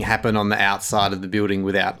anything happen on the outside of the building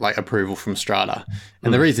without like approval from Strata.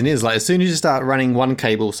 And the reason is, like, as soon as you start running one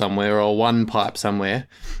cable somewhere or one pipe somewhere,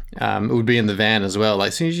 it would be in the van as well. Like,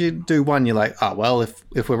 as soon as you do one, you're like, oh well,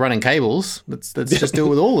 if we're running cables, let's just deal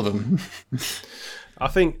with all of them. I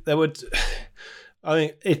think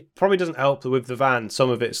it probably doesn't help that with the van, some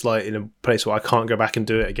of it's like in a place where I can't go back and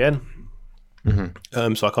do it again.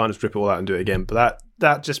 So I can't just rip it all out and do it again. But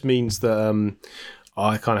that just means that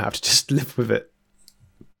I kind of have to just live with it.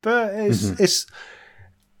 But it's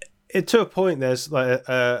to a point. There's like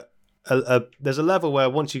there's a level where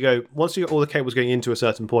once you get all the cables going into a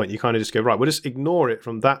certain point, you kind of just go, right, we'll just ignore it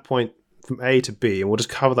from that point from A to B, and we'll just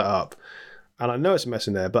cover that up. And I know it's a mess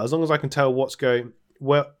in there, but as long as I can tell which cable's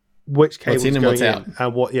going in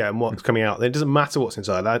and what's coming out, then it doesn't matter what's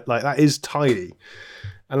inside. That is tidy.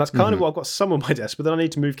 And that's kind of what I've got some on my desk, but then I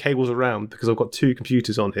need to move cables around because I've got two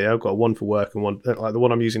computers on here. I've got one for work and one, like the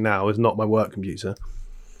one I'm using now is not my work computer.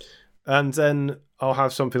 And then I'll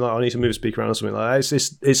have something like I need to move a speaker around or something like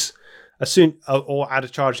that. It's as soon, or add a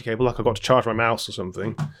charging cable, like I've got to charge my mouse or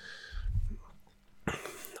something.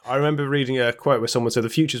 I remember reading a quote where someone said the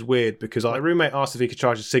future's weird because my roommate asked if he could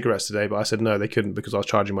charge his cigarettes today, but I said no, they couldn't because I was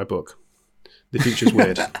charging my book. The future's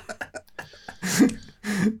weird.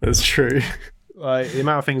 That's true. The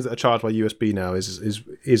amount of things that are charged by USB now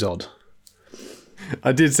is odd.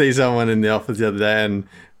 I did see someone in the office the other day, and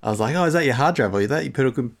I was like, "Oh, is that your hard drive? Or is that your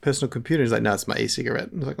personal computer?" He's like, "No, it's my e-cigarette."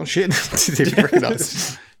 I was like, "Oh shit!" Did he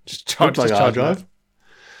recognize? Just charge a hard drive.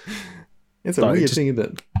 It's a weird thing, isn't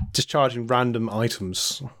it? Just charging random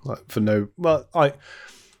items for no. Well, let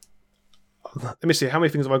me see. How many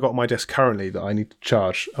things have I got on my desk currently that I need to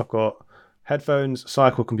charge? I've got headphones,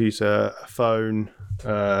 cycle computer, a phone,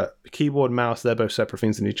 keyboard, mouse. They're both separate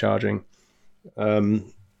things that need charging.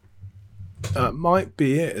 That might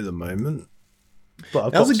be it at the moment. But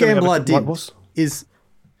I've that was a gamble I did. Like, is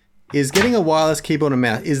getting a wireless keyboard and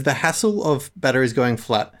mouse, is the hassle of batteries going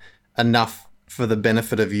flat enough for the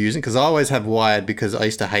benefit of using? Because I always have wired because I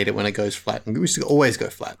used to hate it when it goes flat. And we used to always go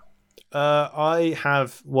flat. I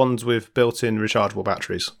have ones with built-in rechargeable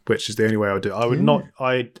batteries, which is the only way I would do it. I would not.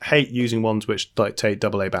 I hate using ones which like take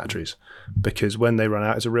AA batteries because when they run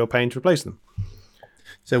out, it's a real pain to replace them.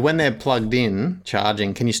 So when they're plugged in,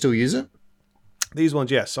 charging, can you still use it? These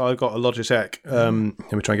ones, yes. So I've got a Logitech. Let me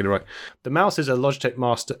try and get it right. The mouse is a Logitech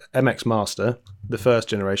MX Master, the first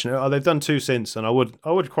generation. They've done two since, and I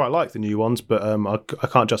would quite like the new ones, but I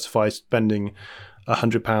can't justify spending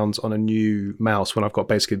 £100 on a new mouse when I've got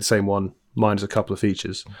basically the same one, minus a couple of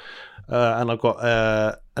features. And I've got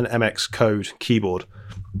an MX Code keyboard.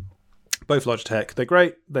 Both Logitech. They're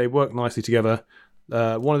great. They work nicely together.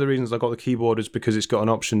 One of the reasons I got the keyboard is because it's got an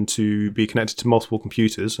option to be connected to multiple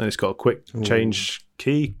computers and it's got a quick change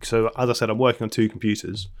key. So as I said, I'm working on two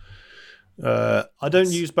computers. I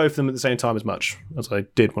don't use both of them at the same time as much as I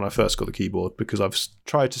did when I first got the keyboard because I've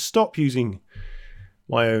tried to stop using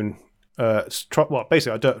my own.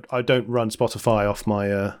 Basically, I don't run Spotify off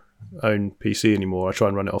my own PC anymore. I try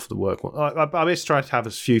and run it off the work one. I just try to have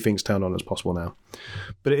as few things turned on as possible now,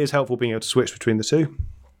 but it is helpful being able to switch between the two.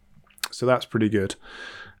 So that's pretty good.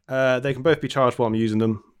 They can both be charged while I'm using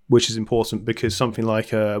them, which is important because something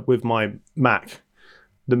like with my Mac,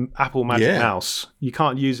 the Apple Magic Mouse, you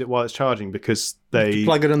can't use it while it's charging because they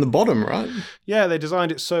plug it in the bottom, right? Yeah, they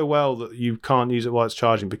designed it so well that you can't use it while it's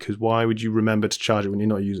charging because why would you remember to charge it when you're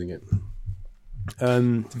not using it? I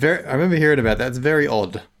remember hearing about that. It's very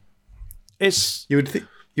odd. You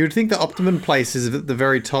would think the optimum place is at the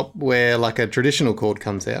very top where like a traditional cord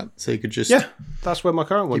comes out. So you could just... Yeah, that's where my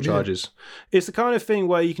current one charges. It's the kind of thing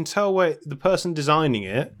where you can tell where the person designing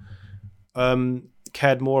it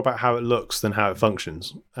cared more about how it looks than how it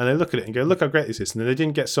functions. And they look at it and go, look how great this is. And then they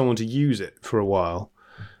didn't get someone to use it for a while.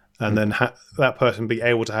 And then that person be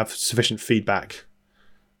able to have sufficient feedback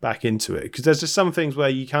back into it. Because there's just some things where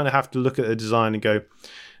you kind of have to look at the design and go,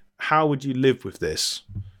 how would you live with this?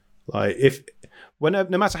 Like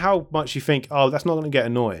no matter how much you think, oh, that's not going to get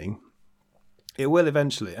annoying, it will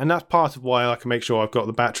eventually. And that's part of why I can make sure I've got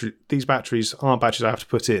the battery. These batteries aren't batteries I have to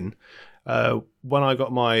put in. When I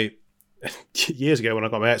got my, years ago when I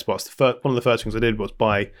got my Xbox, one of the first things I did was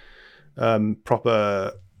buy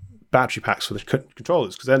proper battery packs for the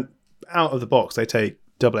controllers because then out of the box they take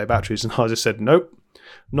AA batteries, and I just said nope,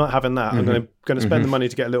 not having that. I'm going to spend the money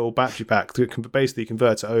to get a little battery pack to basically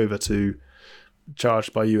convert it over to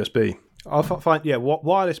charged by USB. I'll find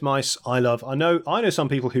wireless mice I love. I know some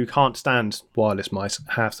people who can't stand wireless mice,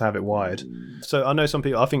 have to have it wired. So I know some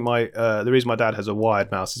people. I think the reason my dad has a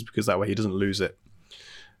wired mouse is because that way he doesn't lose it.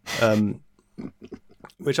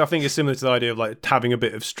 Which I think is similar to the idea of like having a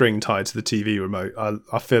bit of string tied to the TV remote.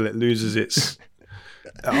 I feel it loses its.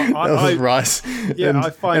 That was rice. Yeah,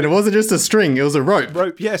 and it wasn't just a string; it was a rope.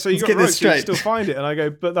 Rope, yeah. So you got rope, so you can still find it. And I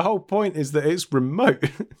go, but the whole point is that it's remote.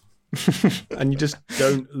 And you just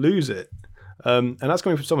don't lose it, and that's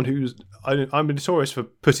coming from someone who's I'm notorious for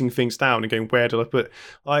putting things down and going, where did I put it?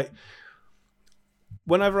 Like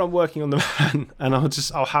whenever I'm working on the van, and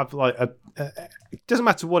I'll have like it doesn't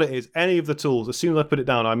matter what it is, any of the tools, as soon as I put it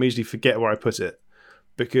down I immediately forget where I put it,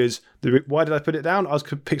 because why did I put it down? I was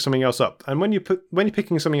going to pick something else up, and when you're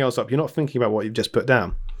picking something else up, you're not thinking about what you've just put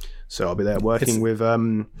down. So I'll be there working with I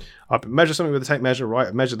measure something with a tape measure, right?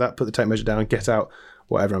 I measure that, put the tape measure down, get out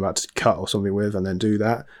whatever I'm about to cut or something with, and then do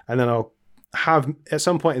that. And then I'll have, at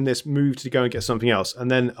some point in this, move to go and get something else.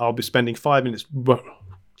 And then I'll be spending 5 minutes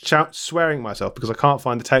swearing at myself because I can't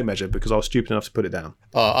find the tape measure because I was stupid enough to put it down.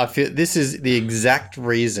 Oh, I feel this is the exact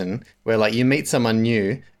reason where like you meet someone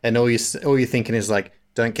new and all you're thinking is like,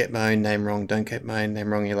 don't get my own name wrong, don't get my own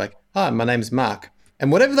name wrong. You're like, hi, my name's Mark.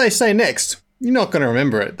 And whatever they say next, you're not going to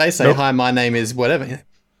remember it. They say, hi, my name is whatever.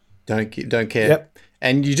 Don't care. Yep.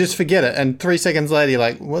 And you just forget it. And 3 seconds later, you're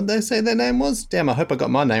like, what did they say their name was? Damn, I hope I got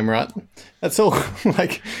my name right. That's all.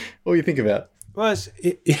 Like, all you think about. Well,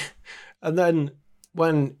 and then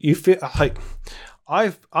when you feel like,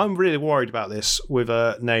 I'm really worried about this with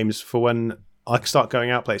names for when I start going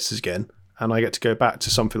out places again and I get to go back to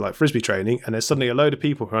something like frisbee training, and there's suddenly a load of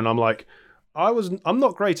people who, and I'm like, I'm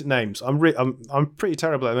not great at names. I'm pretty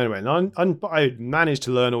terrible at them anyway. And I managed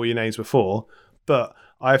to learn all your names before, but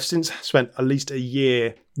I've since spent at least a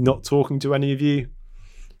year not talking to any of you.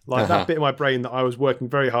 Like that bit of my brain that I was working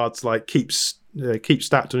very hard to like keep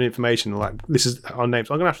stat on information. Like this is our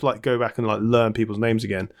names. I'm gonna have to like go back and like learn people's names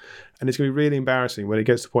again, and it's gonna be really embarrassing when it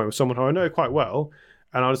gets to the point with someone who I know quite well,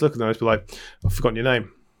 and I'll just look at them and be like, I've forgotten your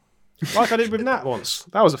name, like I did with Nat once.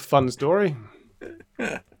 That was a fun story.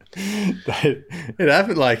 It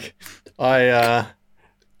happened like I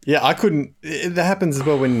couldn't. That happens as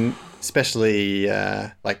well when, especially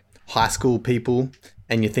like high school people,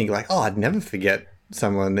 and you think like, oh, I'd never forget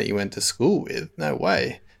someone that you went to school with. No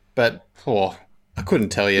way. But I couldn't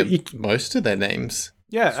tell you most of their names.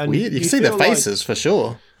 Yeah, it's and weird. You can see their faces for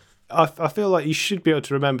sure. I feel like you should be able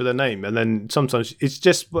to remember their name, and then sometimes it's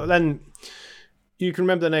just. But then you can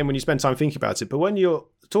remember their name when you spend time thinking about it. But when you're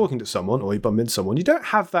talking to someone or you bump into someone, you don't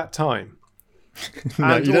have that time.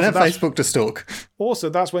 No, you don't have Facebook to stalk. Also,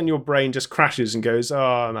 that's when your brain just crashes and goes, "Oh,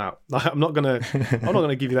 I'm out. I'm not gonna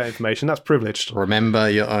give you that information. That's privileged." Remember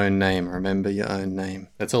your own name. Remember your own name.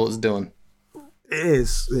 That's all it's doing. It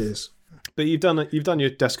is. But you've done your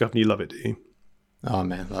desk up and you love it, do you? Oh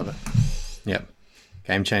man, love it. Yep,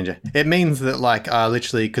 game changer. It means that like I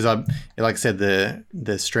literally, because like I said,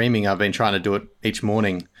 the streaming, I've been trying to do it each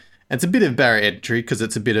morning. And it's a bit of barrier entry because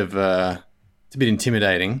it's a bit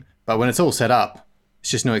intimidating. But when it's all set up,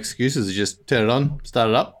 it's just no excuses. You just turn it on, start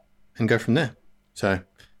it up, and go from there. So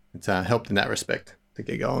it's helped in that respect to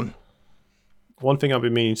get going. One thing I've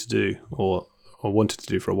been meaning to do, or wanted to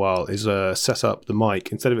do for a while, is set up the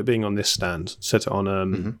mic. Instead of it being on this stand, set it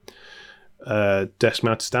on desk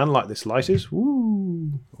mounted stand like this light is.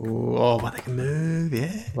 Woo! Oh, well, they can move,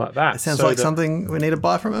 yeah. Like that. It sounds like something we need to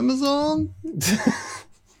buy from Amazon.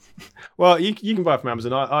 Well, you can buy it from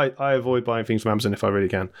Amazon. I avoid buying things from Amazon if I really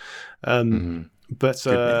can. But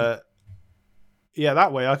yeah,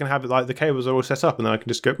 that way I can have it like the cables are all set up and then I can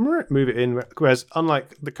just go move it in. Whereas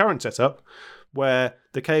unlike the current setup, where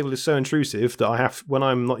the cable is so intrusive that I have, when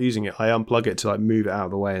I'm not using it, I unplug it to like move it out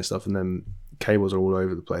of the way and stuff, and then cables are all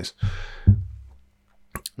over the place.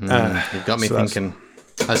 You've got me thinking.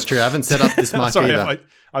 That's true. I haven't set up this mic either.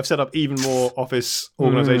 I've set up even more office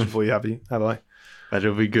organisation for you, have I?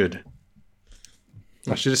 That'll be good.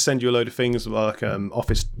 I should just send you a load of things like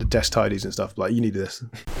office desk tidies and stuff. Like, you need this.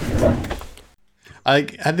 I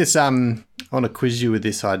had this. I want to quiz you with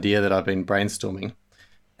this idea that I've been brainstorming,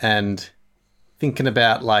 and thinking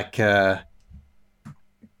about like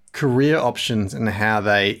career options and how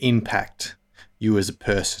they impact you as a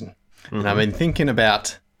person. Mm-hmm. And I've been thinking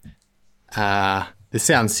about. This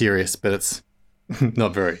sounds serious, but it's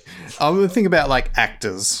not very. I'm going to think about like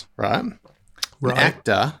actors, right? Right. An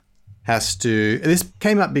actor has to. This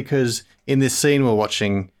came up because in this scene we're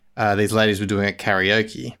watching, these ladies were doing a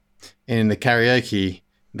karaoke, and in the karaoke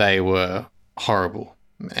they were horrible.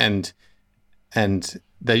 and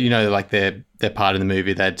they, like their part in the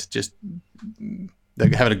movie, they're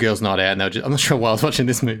having a girls' night out, and I'm not sure why I was watching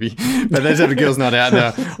this movie, but they just have a girls' night out, and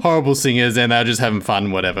they're horrible singers, and they're just having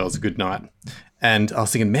fun, whatever. It was a good night. And I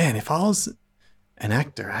was thinking, man, if I was an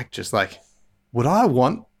actress, like, would I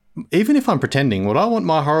want, even if I'm pretending, would I want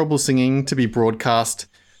my horrible singing to be broadcast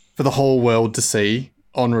for the whole world to see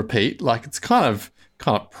on repeat? Like, it's kind of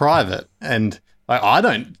private, and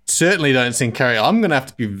I certainly don't sing karaoke. I'm going to have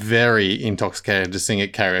to be very intoxicated to sing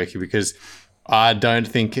at karaoke because I don't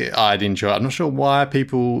think I'd enjoy it. I'm not sure why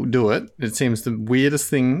people do it. It seems the weirdest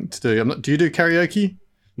thing to do. Do you do karaoke?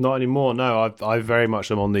 Not anymore. No, I very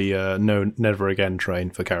much am on the no, never again train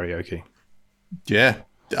for karaoke. Yeah.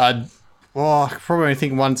 I probably only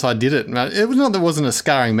think once I did it. It was not that it wasn't a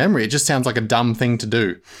scarring memory. It just sounds like a dumb thing to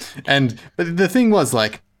do. But the thing was,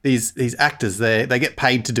 like, these actors, they get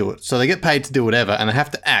paid to do it. So they get paid to do whatever, and they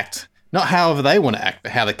have to act, not however they want to act,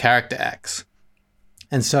 but how the character acts.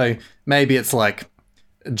 And so maybe it's like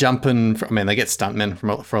jumping, they get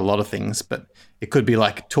stuntmen for a lot of things, but it could be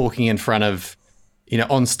like talking in front of,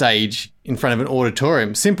 on stage in front of an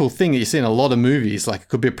auditorium. Simple thing that you see in a lot of movies. Like, it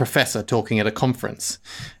could be a professor talking at a conference,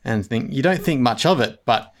 and you don't think much of it.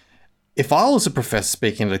 But if I was a professor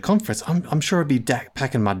speaking at a conference, I'm sure I'd be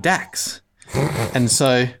packing my DAX. And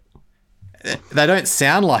so they don't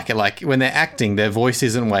sound like it. Like, when they're acting, their voice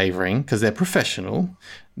isn't wavering because they're professional.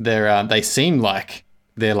 They seem like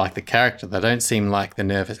they're like the character. They don't seem like the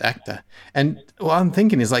nervous actor. And what I'm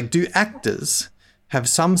thinking is, like, do actors have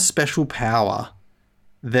some special power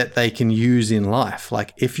that they can use in life?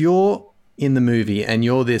 Like, if you're in the movie and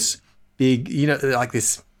you're this big, like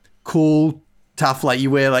this cool, tough, like,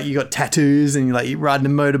 you wear, like, you got tattoos and you're riding a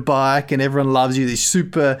motorbike and everyone loves you, this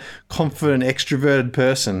super confident, extroverted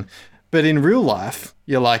person. But in real life,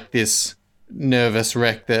 you're like this nervous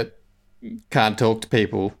wreck that can't talk to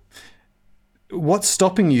people. What's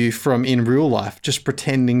stopping you from, in real life, just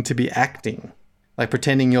pretending to be acting? Like,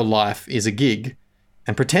 pretending your life is a gig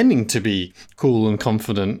and pretending to be cool and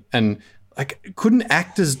confident. And, like, couldn't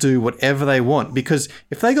actors do whatever they want? Because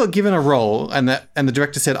if they got given a role and the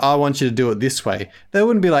director said, I want you to do it this way, they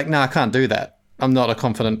wouldn't be like, nah, I can't do that. I'm not a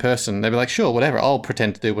confident person. They'd be like, sure, whatever. I'll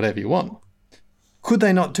pretend to do whatever you want. Could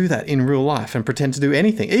they not do that in real life and pretend to do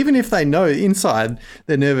anything? Even if they know inside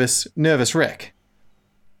they're nervous wreck,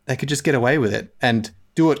 they could just get away with it and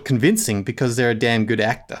do it convincing because they're a damn good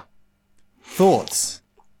actor. Thoughts?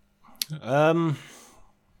 Did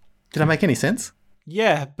I make any sense?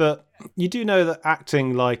 Yeah, but you do know that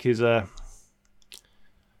acting, like, is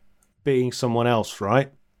being someone else,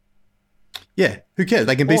 right? Yeah, who cares?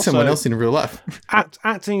 They can be someone else in real life.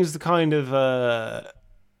 Acting is the kind of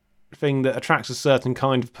thing that attracts a certain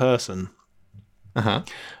kind of person. Uh-huh.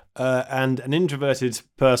 And an introverted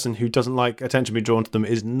person who doesn't like attention be drawn to them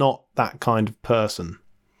is not that kind of person.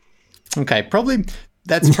 Okay,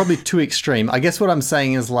 that's probably too extreme. I guess what I'm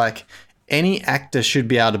saying is, like, any actor should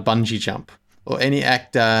be able to bungee jump, or any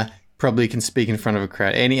actor probably can speak in front of a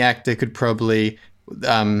crowd. Any actor could probably,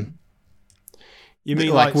 you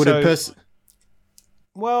mean like would a person?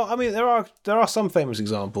 Well, I mean, there are some famous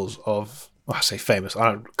examples of, well, I say famous,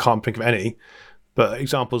 can't think of any, but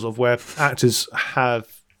examples of where actors have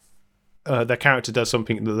their character does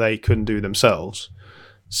something that they couldn't do themselves,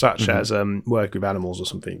 such as working with animals or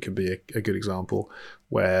something. Could be a good example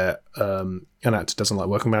where an actor doesn't like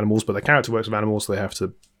working with animals, but their character works with animals, so they have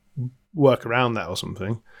to work around that or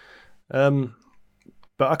something. But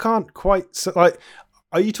I can't quite, like,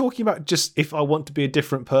 are you talking about just if I want to be a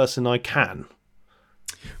different person, I can?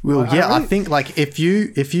 Well, yeah, I think, like, if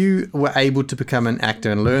you were able to become an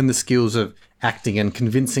actor and learn the skills of acting and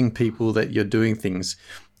convincing people that you're doing things,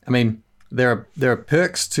 I mean, there are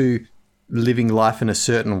perks to living life in a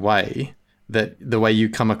certain way, that the way you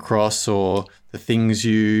come across or the things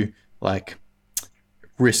you, like,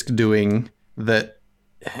 risk doing that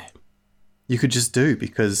you could just do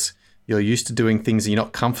because you're used to doing things that you're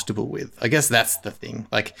not comfortable with. I guess that's the thing.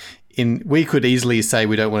 Like, we could easily say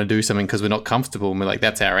we don't want to do something because we're not comfortable, and we're like,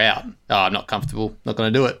 that's our out. Oh, I'm not comfortable, not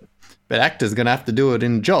going to do it. But actors are going to have to do it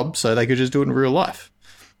in a job, so they could just do it in real life.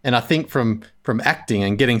 And I think from acting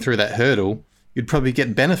and getting through that hurdle, you'd probably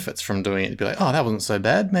get benefits from doing it. You'd be like, oh, that wasn't so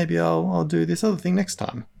bad. Maybe I'll do this other thing next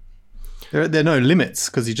time. There are no limits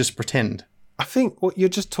because you just pretend. I think what you're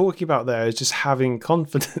just talking about there is just having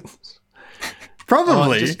confidence.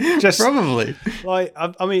 Probably. Probably. Like,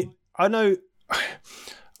 I mean, I know,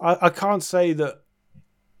 I can't say that.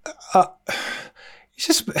 It's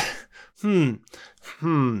just, I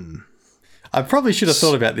probably should have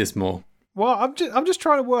thought about this more. Well, I'm just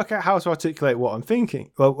trying to work out how to articulate what I'm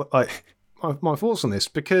thinking. Well, like my thoughts on this,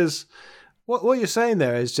 because what you're saying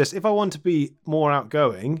there is just, if I want to be more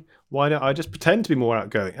outgoing, why don't I just pretend to be more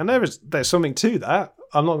outgoing? And there's something to that.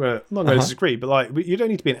 I'm not gonna disagree, but like, you don't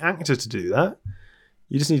need to be an actor to do that.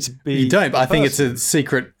 You just need to be. You don't, but I think it's a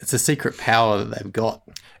secret power that they've got,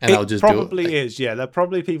 and they'll just do it. Probably is, yeah. They're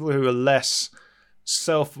probably people who are less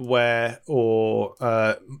self-aware or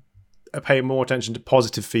pay more attention to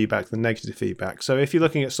positive feedback than negative feedback. So if you're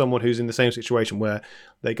looking at someone who's in the same situation where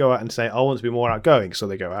they go out and say, I want to be more outgoing, so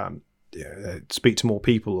they go out and speak to more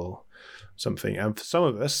people or something. And for some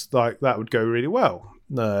of us, like, that would go really well.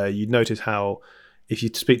 You'd notice how if you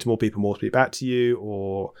speak to more people, more speak back to you,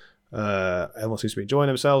 or everyone seems to be enjoying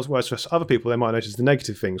themselves. Whereas for other people, they might notice the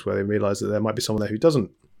negative things where they realise that there might be someone there who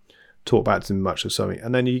doesn't talk back to them much of something.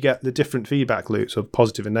 And then you get the different feedback loops of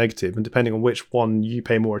positive and negative, and depending on which one you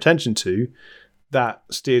pay more attention to, that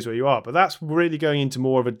steers where you are. But that's really going into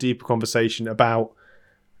more of a deeper conversation about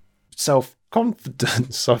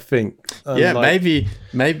self-confidence, I think. Yeah,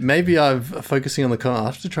 maybe I'm focusing on the I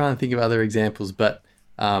have to try and think of other examples, but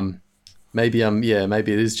maybe it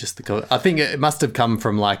is just the. I think it must have come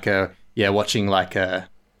from watching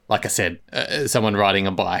like I said, someone riding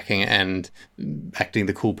a bike and acting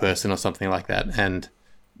the cool person or something like that,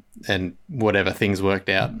 and whatever, things worked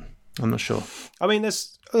out. I'm not sure. I mean,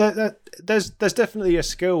 there's definitely a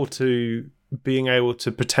skill to being able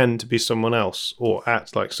to pretend to be someone else or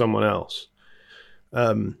act like someone else,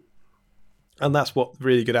 and that's what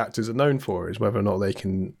really good actors are known for, is whether or not they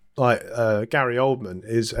can. Like Gary Oldman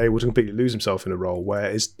is able to completely lose himself in a role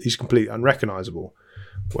where he's completely unrecognisable.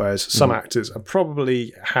 Whereas some actors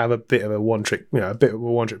probably have a bit of a one trick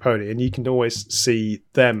pony, and you can always see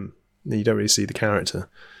them, and you don't really see the character.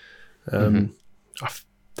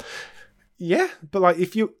 Yeah, but like,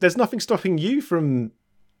 there's nothing stopping you from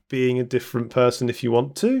being a different person if you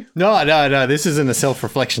want to. No. This isn't a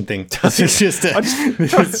self-reflection thing. It's just I just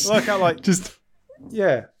trying to work out,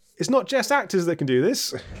 yeah, it's not just actors that can do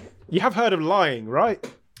this. You have heard of lying, right?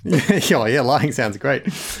 Yeah, lying sounds great.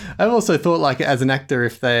 I've also thought, like, as an actor,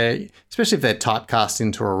 especially if they're typecast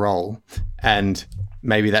into a role, and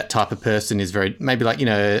maybe that type of person is maybe like,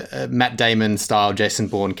 a Matt Damon style Jason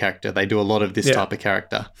Bourne character. They do a lot of this type of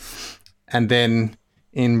character. And then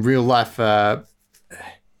in real life, I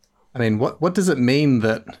mean, what does it mean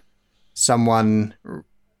that someone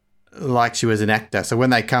likes you as an actor? So when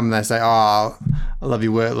they come and they say, "Oh, I love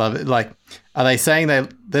your work, love it," like, are they saying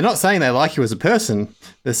they're not saying they like you as a person?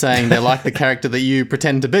 They're saying they like the character that you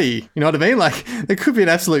pretend to be. You know what I mean? Like, they could be an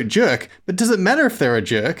absolute jerk, but does it matter if they're a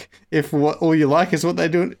jerk if all you like is what they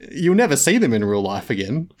do? You'll never see them in real life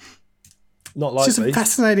again. Not likely. It's just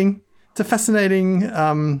a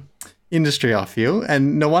fascinating industry, I feel,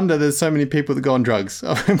 and no wonder there's so many people that go on drugs.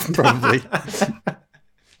 Probably.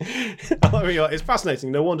 I mean, it's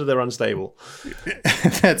fascinating. No wonder they're unstable.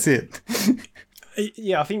 That's it.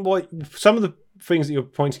 Yeah, I think some of the things that you're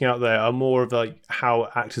pointing out there are more of like how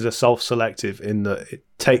actors are self-selective, in that it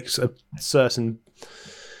takes a certain.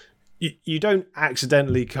 You don't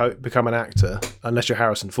accidentally become an actor unless you're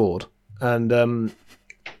Harrison Ford, and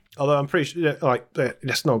although I'm pretty sure, like,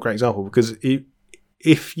 that's not a great example, because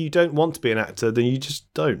if you don't want to be an actor, then you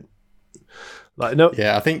just don't. Like, no.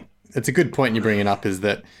 Yeah, I think it's a good point you're bringing up, is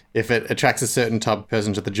that if it attracts a certain type of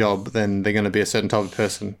person to the job, then they're going to be a certain type of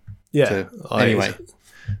person. Yeah. Anyway.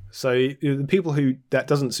 So the people who that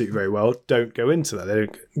doesn't suit very well don't go into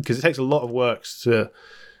that, because it takes a lot of work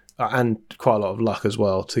and quite a lot of luck as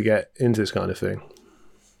well to get into this kind of thing.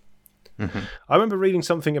 Mm-hmm. I remember reading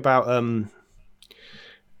something about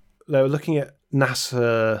they were looking at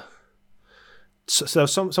NASA. So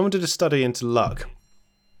someone did a study into luck,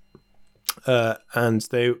 and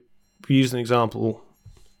they used an example.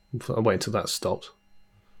 I'll wait until that stopped.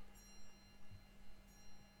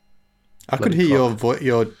 I could hear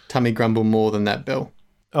your tummy grumble more than that, Bill.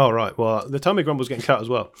 Oh, right. Well, the tummy grumble's getting cut as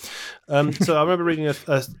well. So I remember reading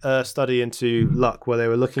a study into luck where they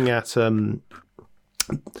were looking at NASA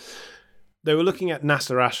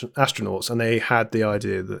astronauts, and they had the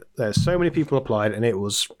idea that there's so many people applied, and it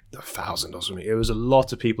was 1,000 or something. It was a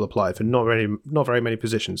lot of people applied for not very many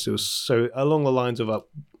positions. It was so along the lines of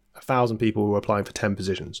 1,000 people who were applying for 10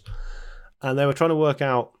 positions, and they were trying to work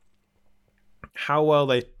out how well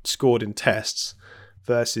they scored in tests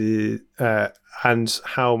versus and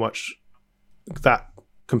how much that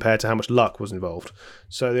compared to how much luck was involved.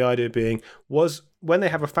 So the idea being was, when they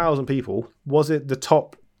have 1,000 people, was it the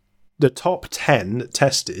top 10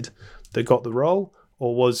 tested that got the role,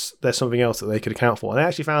 or was there something else that they could account for? And they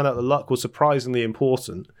actually found out that luck was surprisingly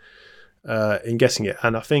important in getting it.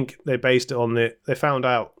 And I think they based it on they found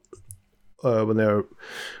out when they were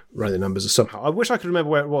running the numbers somehow. I wish I could remember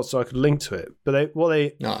where it was so I could link to it. But what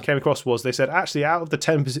they came across was they said actually out of the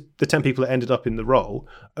 10 people that ended up in the role,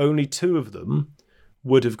 only 2 of them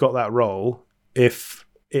would have got that role if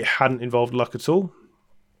it hadn't involved luck at all.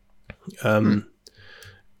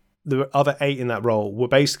 The other 8 in that role were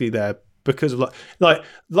basically there because of luck. Like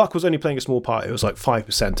luck was only playing a small part. It was like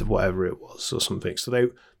 5% of whatever it was or something. So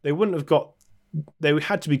they wouldn't have got. They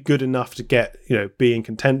had to be good enough to get, be in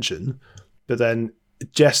contention, but then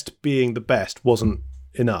just being the best wasn't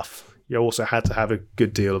enough. You also had to have a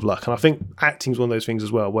good deal of luck. And I think acting is one of those things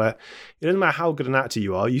as well, where it doesn't matter how good an actor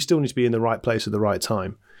you are, you still need to be in the right place at the right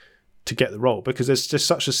time to get the role, because there's just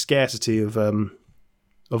such a scarcity of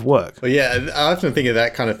work. Well, yeah, I often think of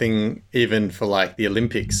that kind of thing, even for like the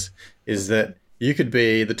Olympics, is that you could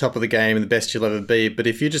be the top of the game and the best you'll ever be, but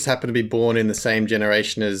if you just happen to be born in the same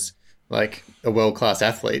generation as like a world-class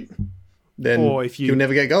athlete, then you'll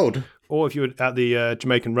never get gold. Or if you're at the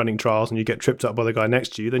Jamaican running trials and you get tripped up by the guy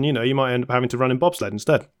next to you, then you might end up having to run in bobsled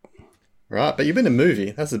instead. Right, but you've been in a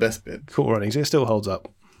movie. That's the best bit. Cool runnings. It still holds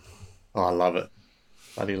up. Oh, I love it.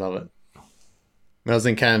 Bloody love it. When I was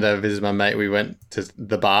in Canada, I visited my mate. We went to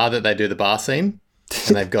the bar that they do the bar scene,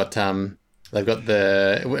 and they've got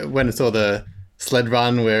the when it's all the sled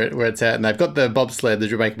run where it's at, and they've got the bobsled, the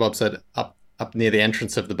Jamaican bobsled up near the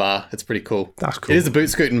entrance of the bar. It's pretty cool. That's cool. It is a boot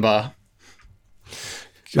scooting bar.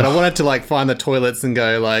 But I wanted to like find the toilets and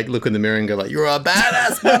go like look in the mirror and go like, you're a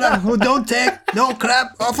badass brother who don't take no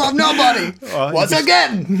crap off of nobody. Once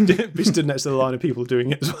again. Be stood next to the line of people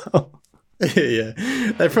doing it as well. Yeah.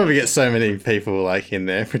 They probably get so many people like in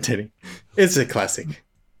there pretending. It's a classic.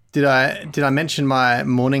 Did I mention my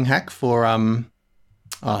morning hack for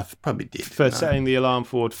I probably did. For setting the alarm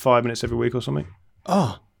forward 5 minutes every week or something?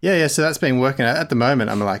 Oh, yeah. So that's been working. At the moment,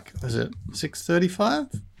 I'm like, was it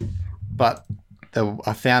 6:35? But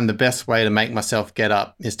I found the best way to make myself get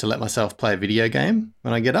up is to let myself play a video game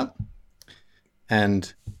when I get up.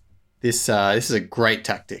 And this is a great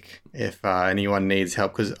tactic if anyone needs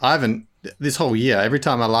help, because I haven't, this whole year, every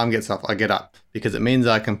time my alarm gets off, I get up because it means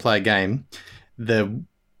I can play a game. The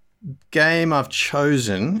game I've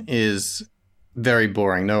chosen is very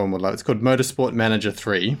boring. No one would love it. It's called Motorsport Manager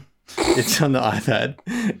 3. It's on the iPad,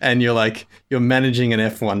 and you're managing an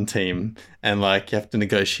F1 team, and like you have to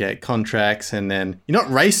negotiate contracts, and then you're not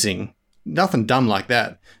racing, nothing dumb like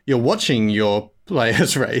that. You're watching your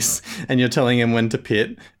players race, and you're telling them when to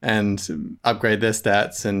pit and upgrade their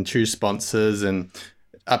stats and choose sponsors and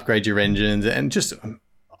upgrade your engines, and just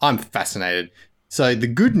I'm fascinated. So the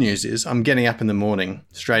good news is I'm getting up in the morning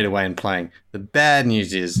straight away and playing. The bad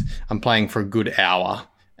news is I'm playing for a good hour,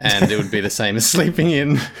 and it would be the same as sleeping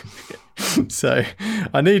in. So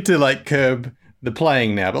I need to like curb the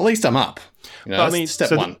playing now, but at least I'm up. That's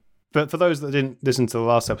step one. But for those that didn't listen to the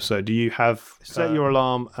last episode, do you have set your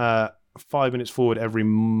alarm 5 minutes forward every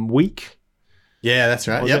week? Yeah, that's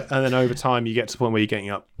right. Yep. And then over time, you get to the point where you're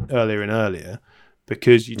getting up earlier and earlier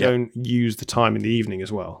because you don't use the time in the evening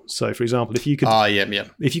as well. So, for example, if you could,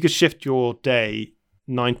 if you could shift your day,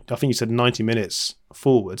 I think you said 90 minutes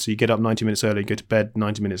forward, so you get up 90 minutes early, go to bed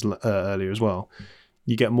 90 minutes earlier as well.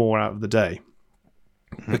 You get more out of the day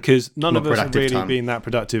because none of us are really being that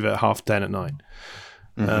productive at 10:30 at night.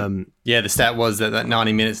 The stat was that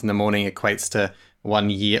 90 minutes in the morning equates to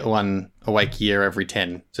 1 awake year every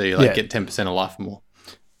 10. So you get 10% of life more.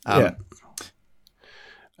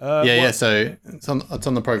 So it's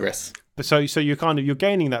on the progress. But so you're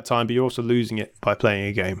gaining that time, but you're also losing it by playing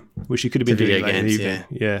a game, which you could have been doing later in the evening.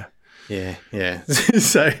 Yeah.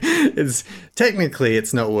 So it's technically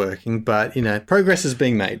it's not working, but progress is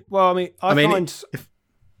being made. Well, I mean, I find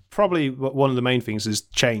probably one of the main things is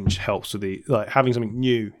change helps with the having something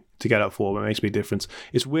new to get up for. It makes me a difference.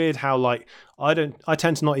 It's weird how I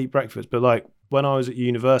tend to not eat breakfast, but when I was at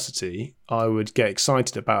university, I would get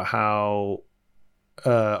excited about how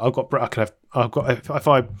if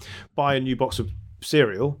I buy a new box of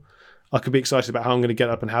cereal, I could be excited about how I'm going to get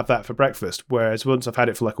up and have that for breakfast. Whereas once I've had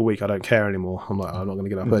it for a week, I don't care anymore. I'm like, I'm not going to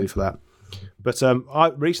get up early for that. But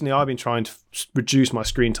recently I've been trying to reduce my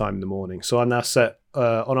screen time in the morning. So I'm now set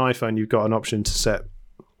on iPhone. You've got an option to set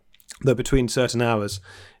that between certain hours,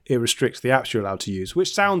 it restricts the apps you're allowed to use,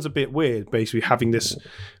 which sounds a bit weird. Basically, having this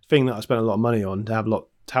thing that I spent a lot of money on to have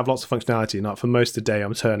lots of functionality, and for most of the day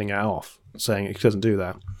I'm turning it off, saying it doesn't do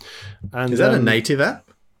that. And is that a native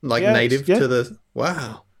app? Native to the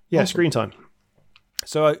wow. Yeah, screen time.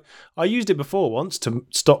 So I used it before once to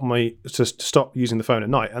stop using the phone at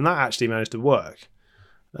night, and that actually managed to work.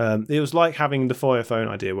 It was like having the Fire phone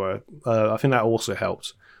idea, where I think that also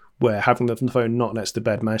helped. Where having the phone not next to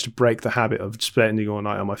bed managed to break the habit of spending all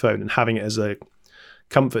night on my phone and having it as a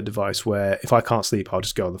comfort device where if I can't sleep, I'll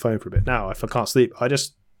just go on the phone for a bit. Now, if I can't sleep, I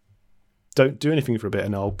just don't do anything for a bit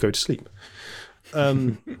and I'll go to sleep.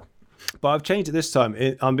 But I've changed it this time.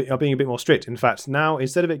 I'm being a bit more strict. In fact, now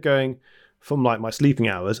instead of it going from like my sleeping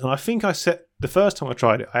hours, and I think I set the first time I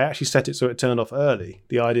tried it, I actually set it so it turned off early.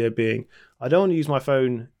 The idea being, I don't want to use my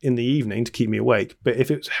phone in the evening to keep me awake, but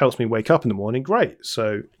if it helps me wake up in the morning, great.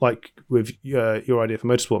 So, like with your idea for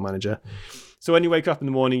Motorsport Manager, so when you wake up in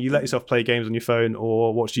the morning, you let yourself play games on your phone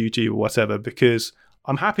or watch YouTube or whatever, because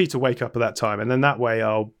I'm happy to wake up at that time, and then that way,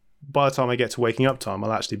 by the time I get to waking up time,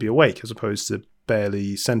 I'll actually be awake as opposed to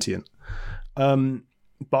barely sentient. But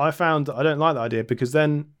I found that I don't like that idea, because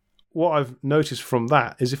then what I've noticed from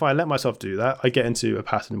that is if I let myself do that, I get into a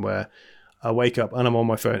pattern where I wake up and I'm on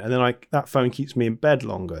my phone, and then that phone keeps me in bed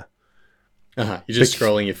longer. You're just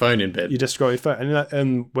scrolling your phone in bed. You just scroll your phone,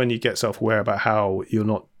 and when you get self-aware about how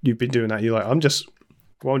you've been doing that, you're like,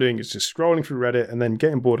 what I'm doing is just scrolling through Reddit and then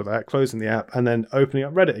getting bored of that, closing the app, and then opening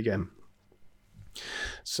up Reddit again.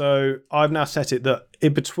 So I've now set it that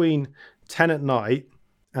in between 10 at night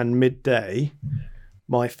and midday,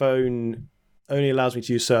 my phone only allows me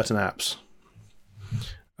to use certain apps.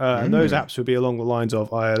 And those apps would be along the lines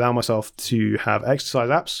of, I allow myself to have exercise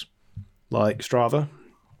apps like Strava,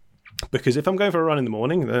 because if I'm going for a run in the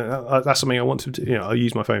morning, that's something I want to do. I'll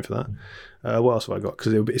use my phone for that. What else have I got?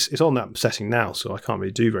 Because it's on that setting now, so I can't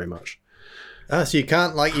really do very much. So you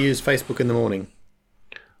can't use Facebook in the morning?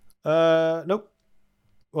 Nope.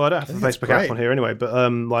 Well, I don't have the Facebook app on here anyway, but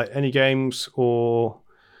like any games or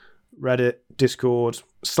Reddit, Discord,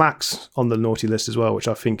 Slack's on the naughty list as well, which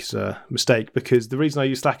I think is a mistake, because the reason I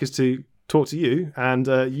use Slack is to talk to you, and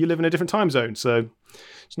you live in a different time zone, so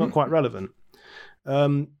it's not quite relevant.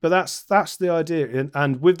 But that's the idea.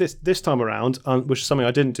 And with this time around, which is something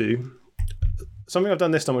I didn't do, something I've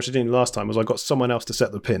done this time which I didn't last time, was I got someone else to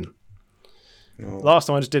set the pin. Last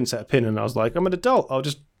time I just didn't set a pin, and I was like, I'm an adult, I'll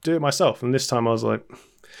just do it myself. And this time I was like,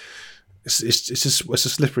 it's a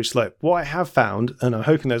slippery slope. What I have found, and I'm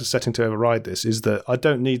hoping there's a setting to override this, is that I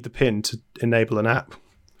don't need the pin to enable an app.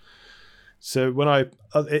 So when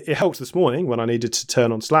it helped this morning when I needed to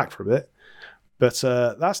turn on Slack for a bit, but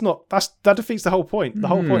that defeats the whole point. The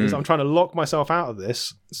whole point is I'm trying to lock myself out of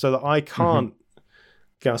this so that I can't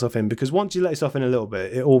get myself in, because once you let yourself in a little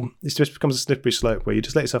bit, it just becomes a slippery slope where you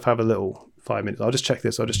just let yourself have a little 5 minutes. I'll just check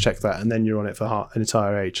this, I'll just check that, and then you're on it for an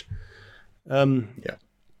entire age.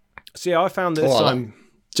 So yeah, I found this. I'm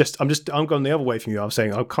going the other way from you. I'm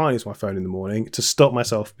saying I can't use my phone in the morning to stop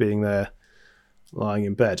myself being there lying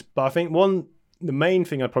in bed. But I think the main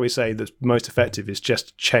thing I'd probably say that's most effective is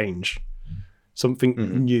just change. Something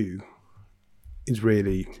new is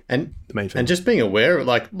really the main thing. And just being aware,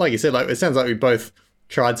 like you said, like it sounds like we both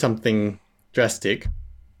tried something drastic,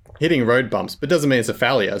 hitting road bumps, but doesn't mean it's a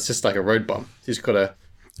failure. It's just like a road bump. You just gotta.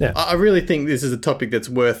 Yeah. I really think this is a topic that's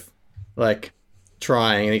worth like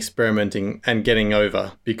trying and experimenting and getting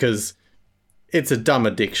over, because it's a dumb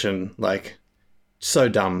addiction, like so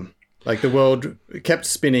dumb. Like the world kept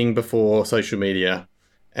spinning before social media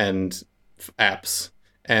and apps,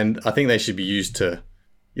 and I think they should be used to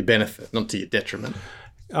your benefit, not to your detriment.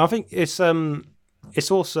 I think it's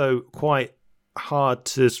also quite hard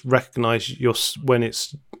to recognize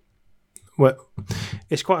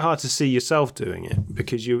it's quite hard to see yourself doing it,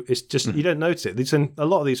 because you don't notice it. A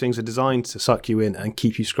lot of these things are designed to suck you in and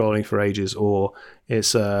keep you scrolling for ages, or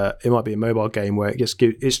it might be a mobile game where it's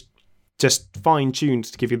just fine-tuned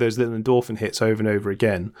to give you those little endorphin hits over and over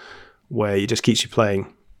again, where it just keeps you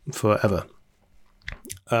playing forever.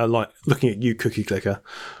 Like looking at you, Cookie Clicker,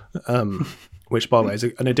 which, by the way, is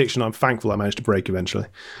an addiction I'm thankful I managed to break eventually.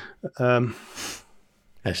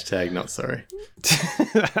 Hashtag not sorry.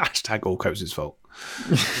 Hashtag all Coates' fault.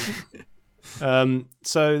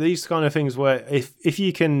 So these kind of things where if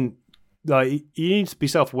you can, like, you need to be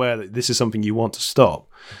self-aware that this is something you want to stop.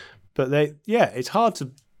 But it's hard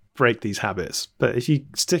to break these habits. But if you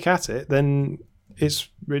stick at it, then it's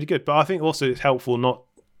really good. But I think also it's helpful not,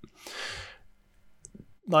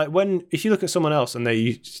 like, if you look at someone else and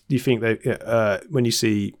you think when you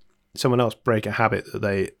see someone else break a habit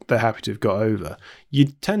that they're happy to have got over, you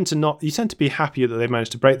tend to be happier that they've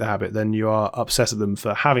managed to break the habit than you are upset at them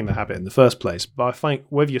for having the habit in the first place. But I think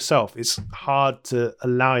with yourself, it's hard to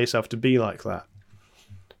allow yourself to be like that.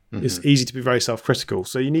 It's easy to be very self-critical.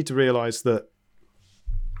 So you need to realize that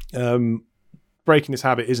breaking this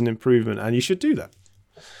habit is an improvement, and you should do that.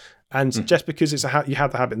 And just because you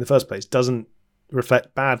had the habit in the first place doesn't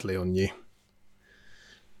reflect badly on you.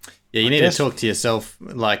 Yeah, you need to talk to yourself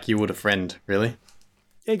like you would a friend, really.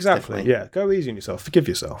 Exactly. Definitely. Yeah, go easy on yourself. Forgive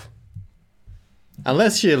yourself.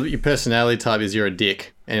 Unless your personality type is you're a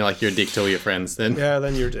dick and you're a dick to all your friends, then Yeah,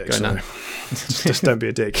 then you're a dick. go So just don't be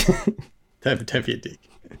a dick. don't be a dick.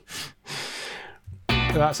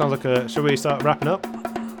 That sounds like a. Should we start wrapping up?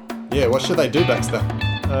 Yeah, what should they do, Baxter?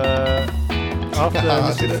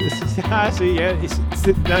 Actually, yeah.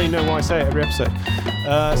 Now you know why I say it every episode.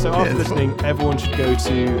 So after listening, everyone should go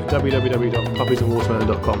to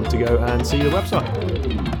www.puppiesandwatermelon.com to go and see the website.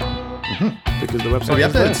 Because the website It'll be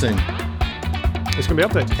is there. updated soon. It's going to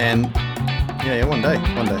be updated. And yeah, one day.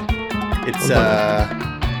 It's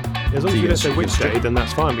As long as we don't say which day, then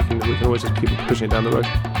that's fine. We can always just keep pushing it down the road.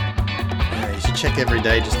 yeah, you should check every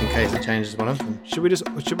day just in case it changes one of them. Should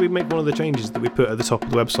we make one of the changes that we put at the top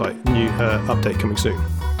of the website? New update coming soon.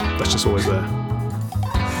 That's just always there.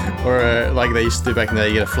 Or like they used to do back in the day,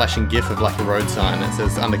 you get a flashing GIF of like a road sign that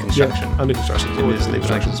says under construction. Yeah, under construction. It's And you always just under leave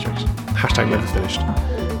it under construction. construction. Hashtag never finished.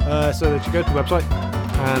 So that you go to the website,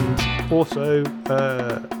 and also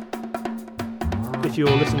if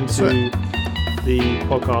you're listening to the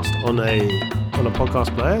podcast on a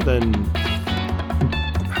podcast player, then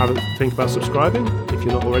have a think about subscribing. If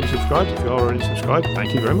you're not already subscribed, if you are already subscribed,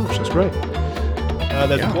 thank you very much. That's great.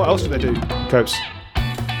 What else do they do, Copes?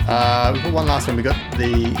 We got one last one. We got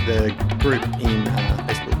the group in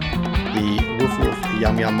Facebook, the Woof Woof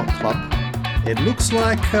Yum Yum Club. It looks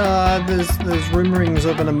like there's rumorings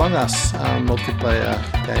of an Among Us multiplayer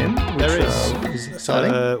game, which There is. is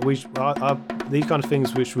exciting. These kind of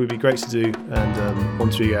things which would be great to do, and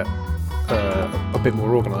once we get a bit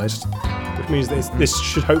more organised, which means this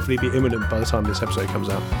should hopefully be imminent by the time this episode comes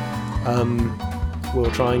out.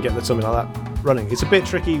 We'll try and get something like that running. It's a bit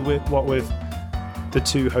tricky with the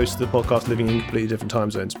two hosts of the podcast living in completely different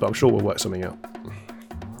time zones, but I'm sure we'll work something out.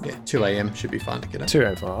 Yeah, 2 a.m. should be fun to get it. 2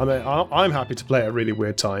 a.m. I mean, I'm happy to play at a really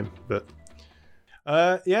weird time, but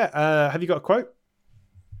have you got a quote?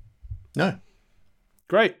 No.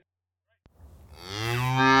 Great.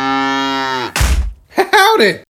 Howdy!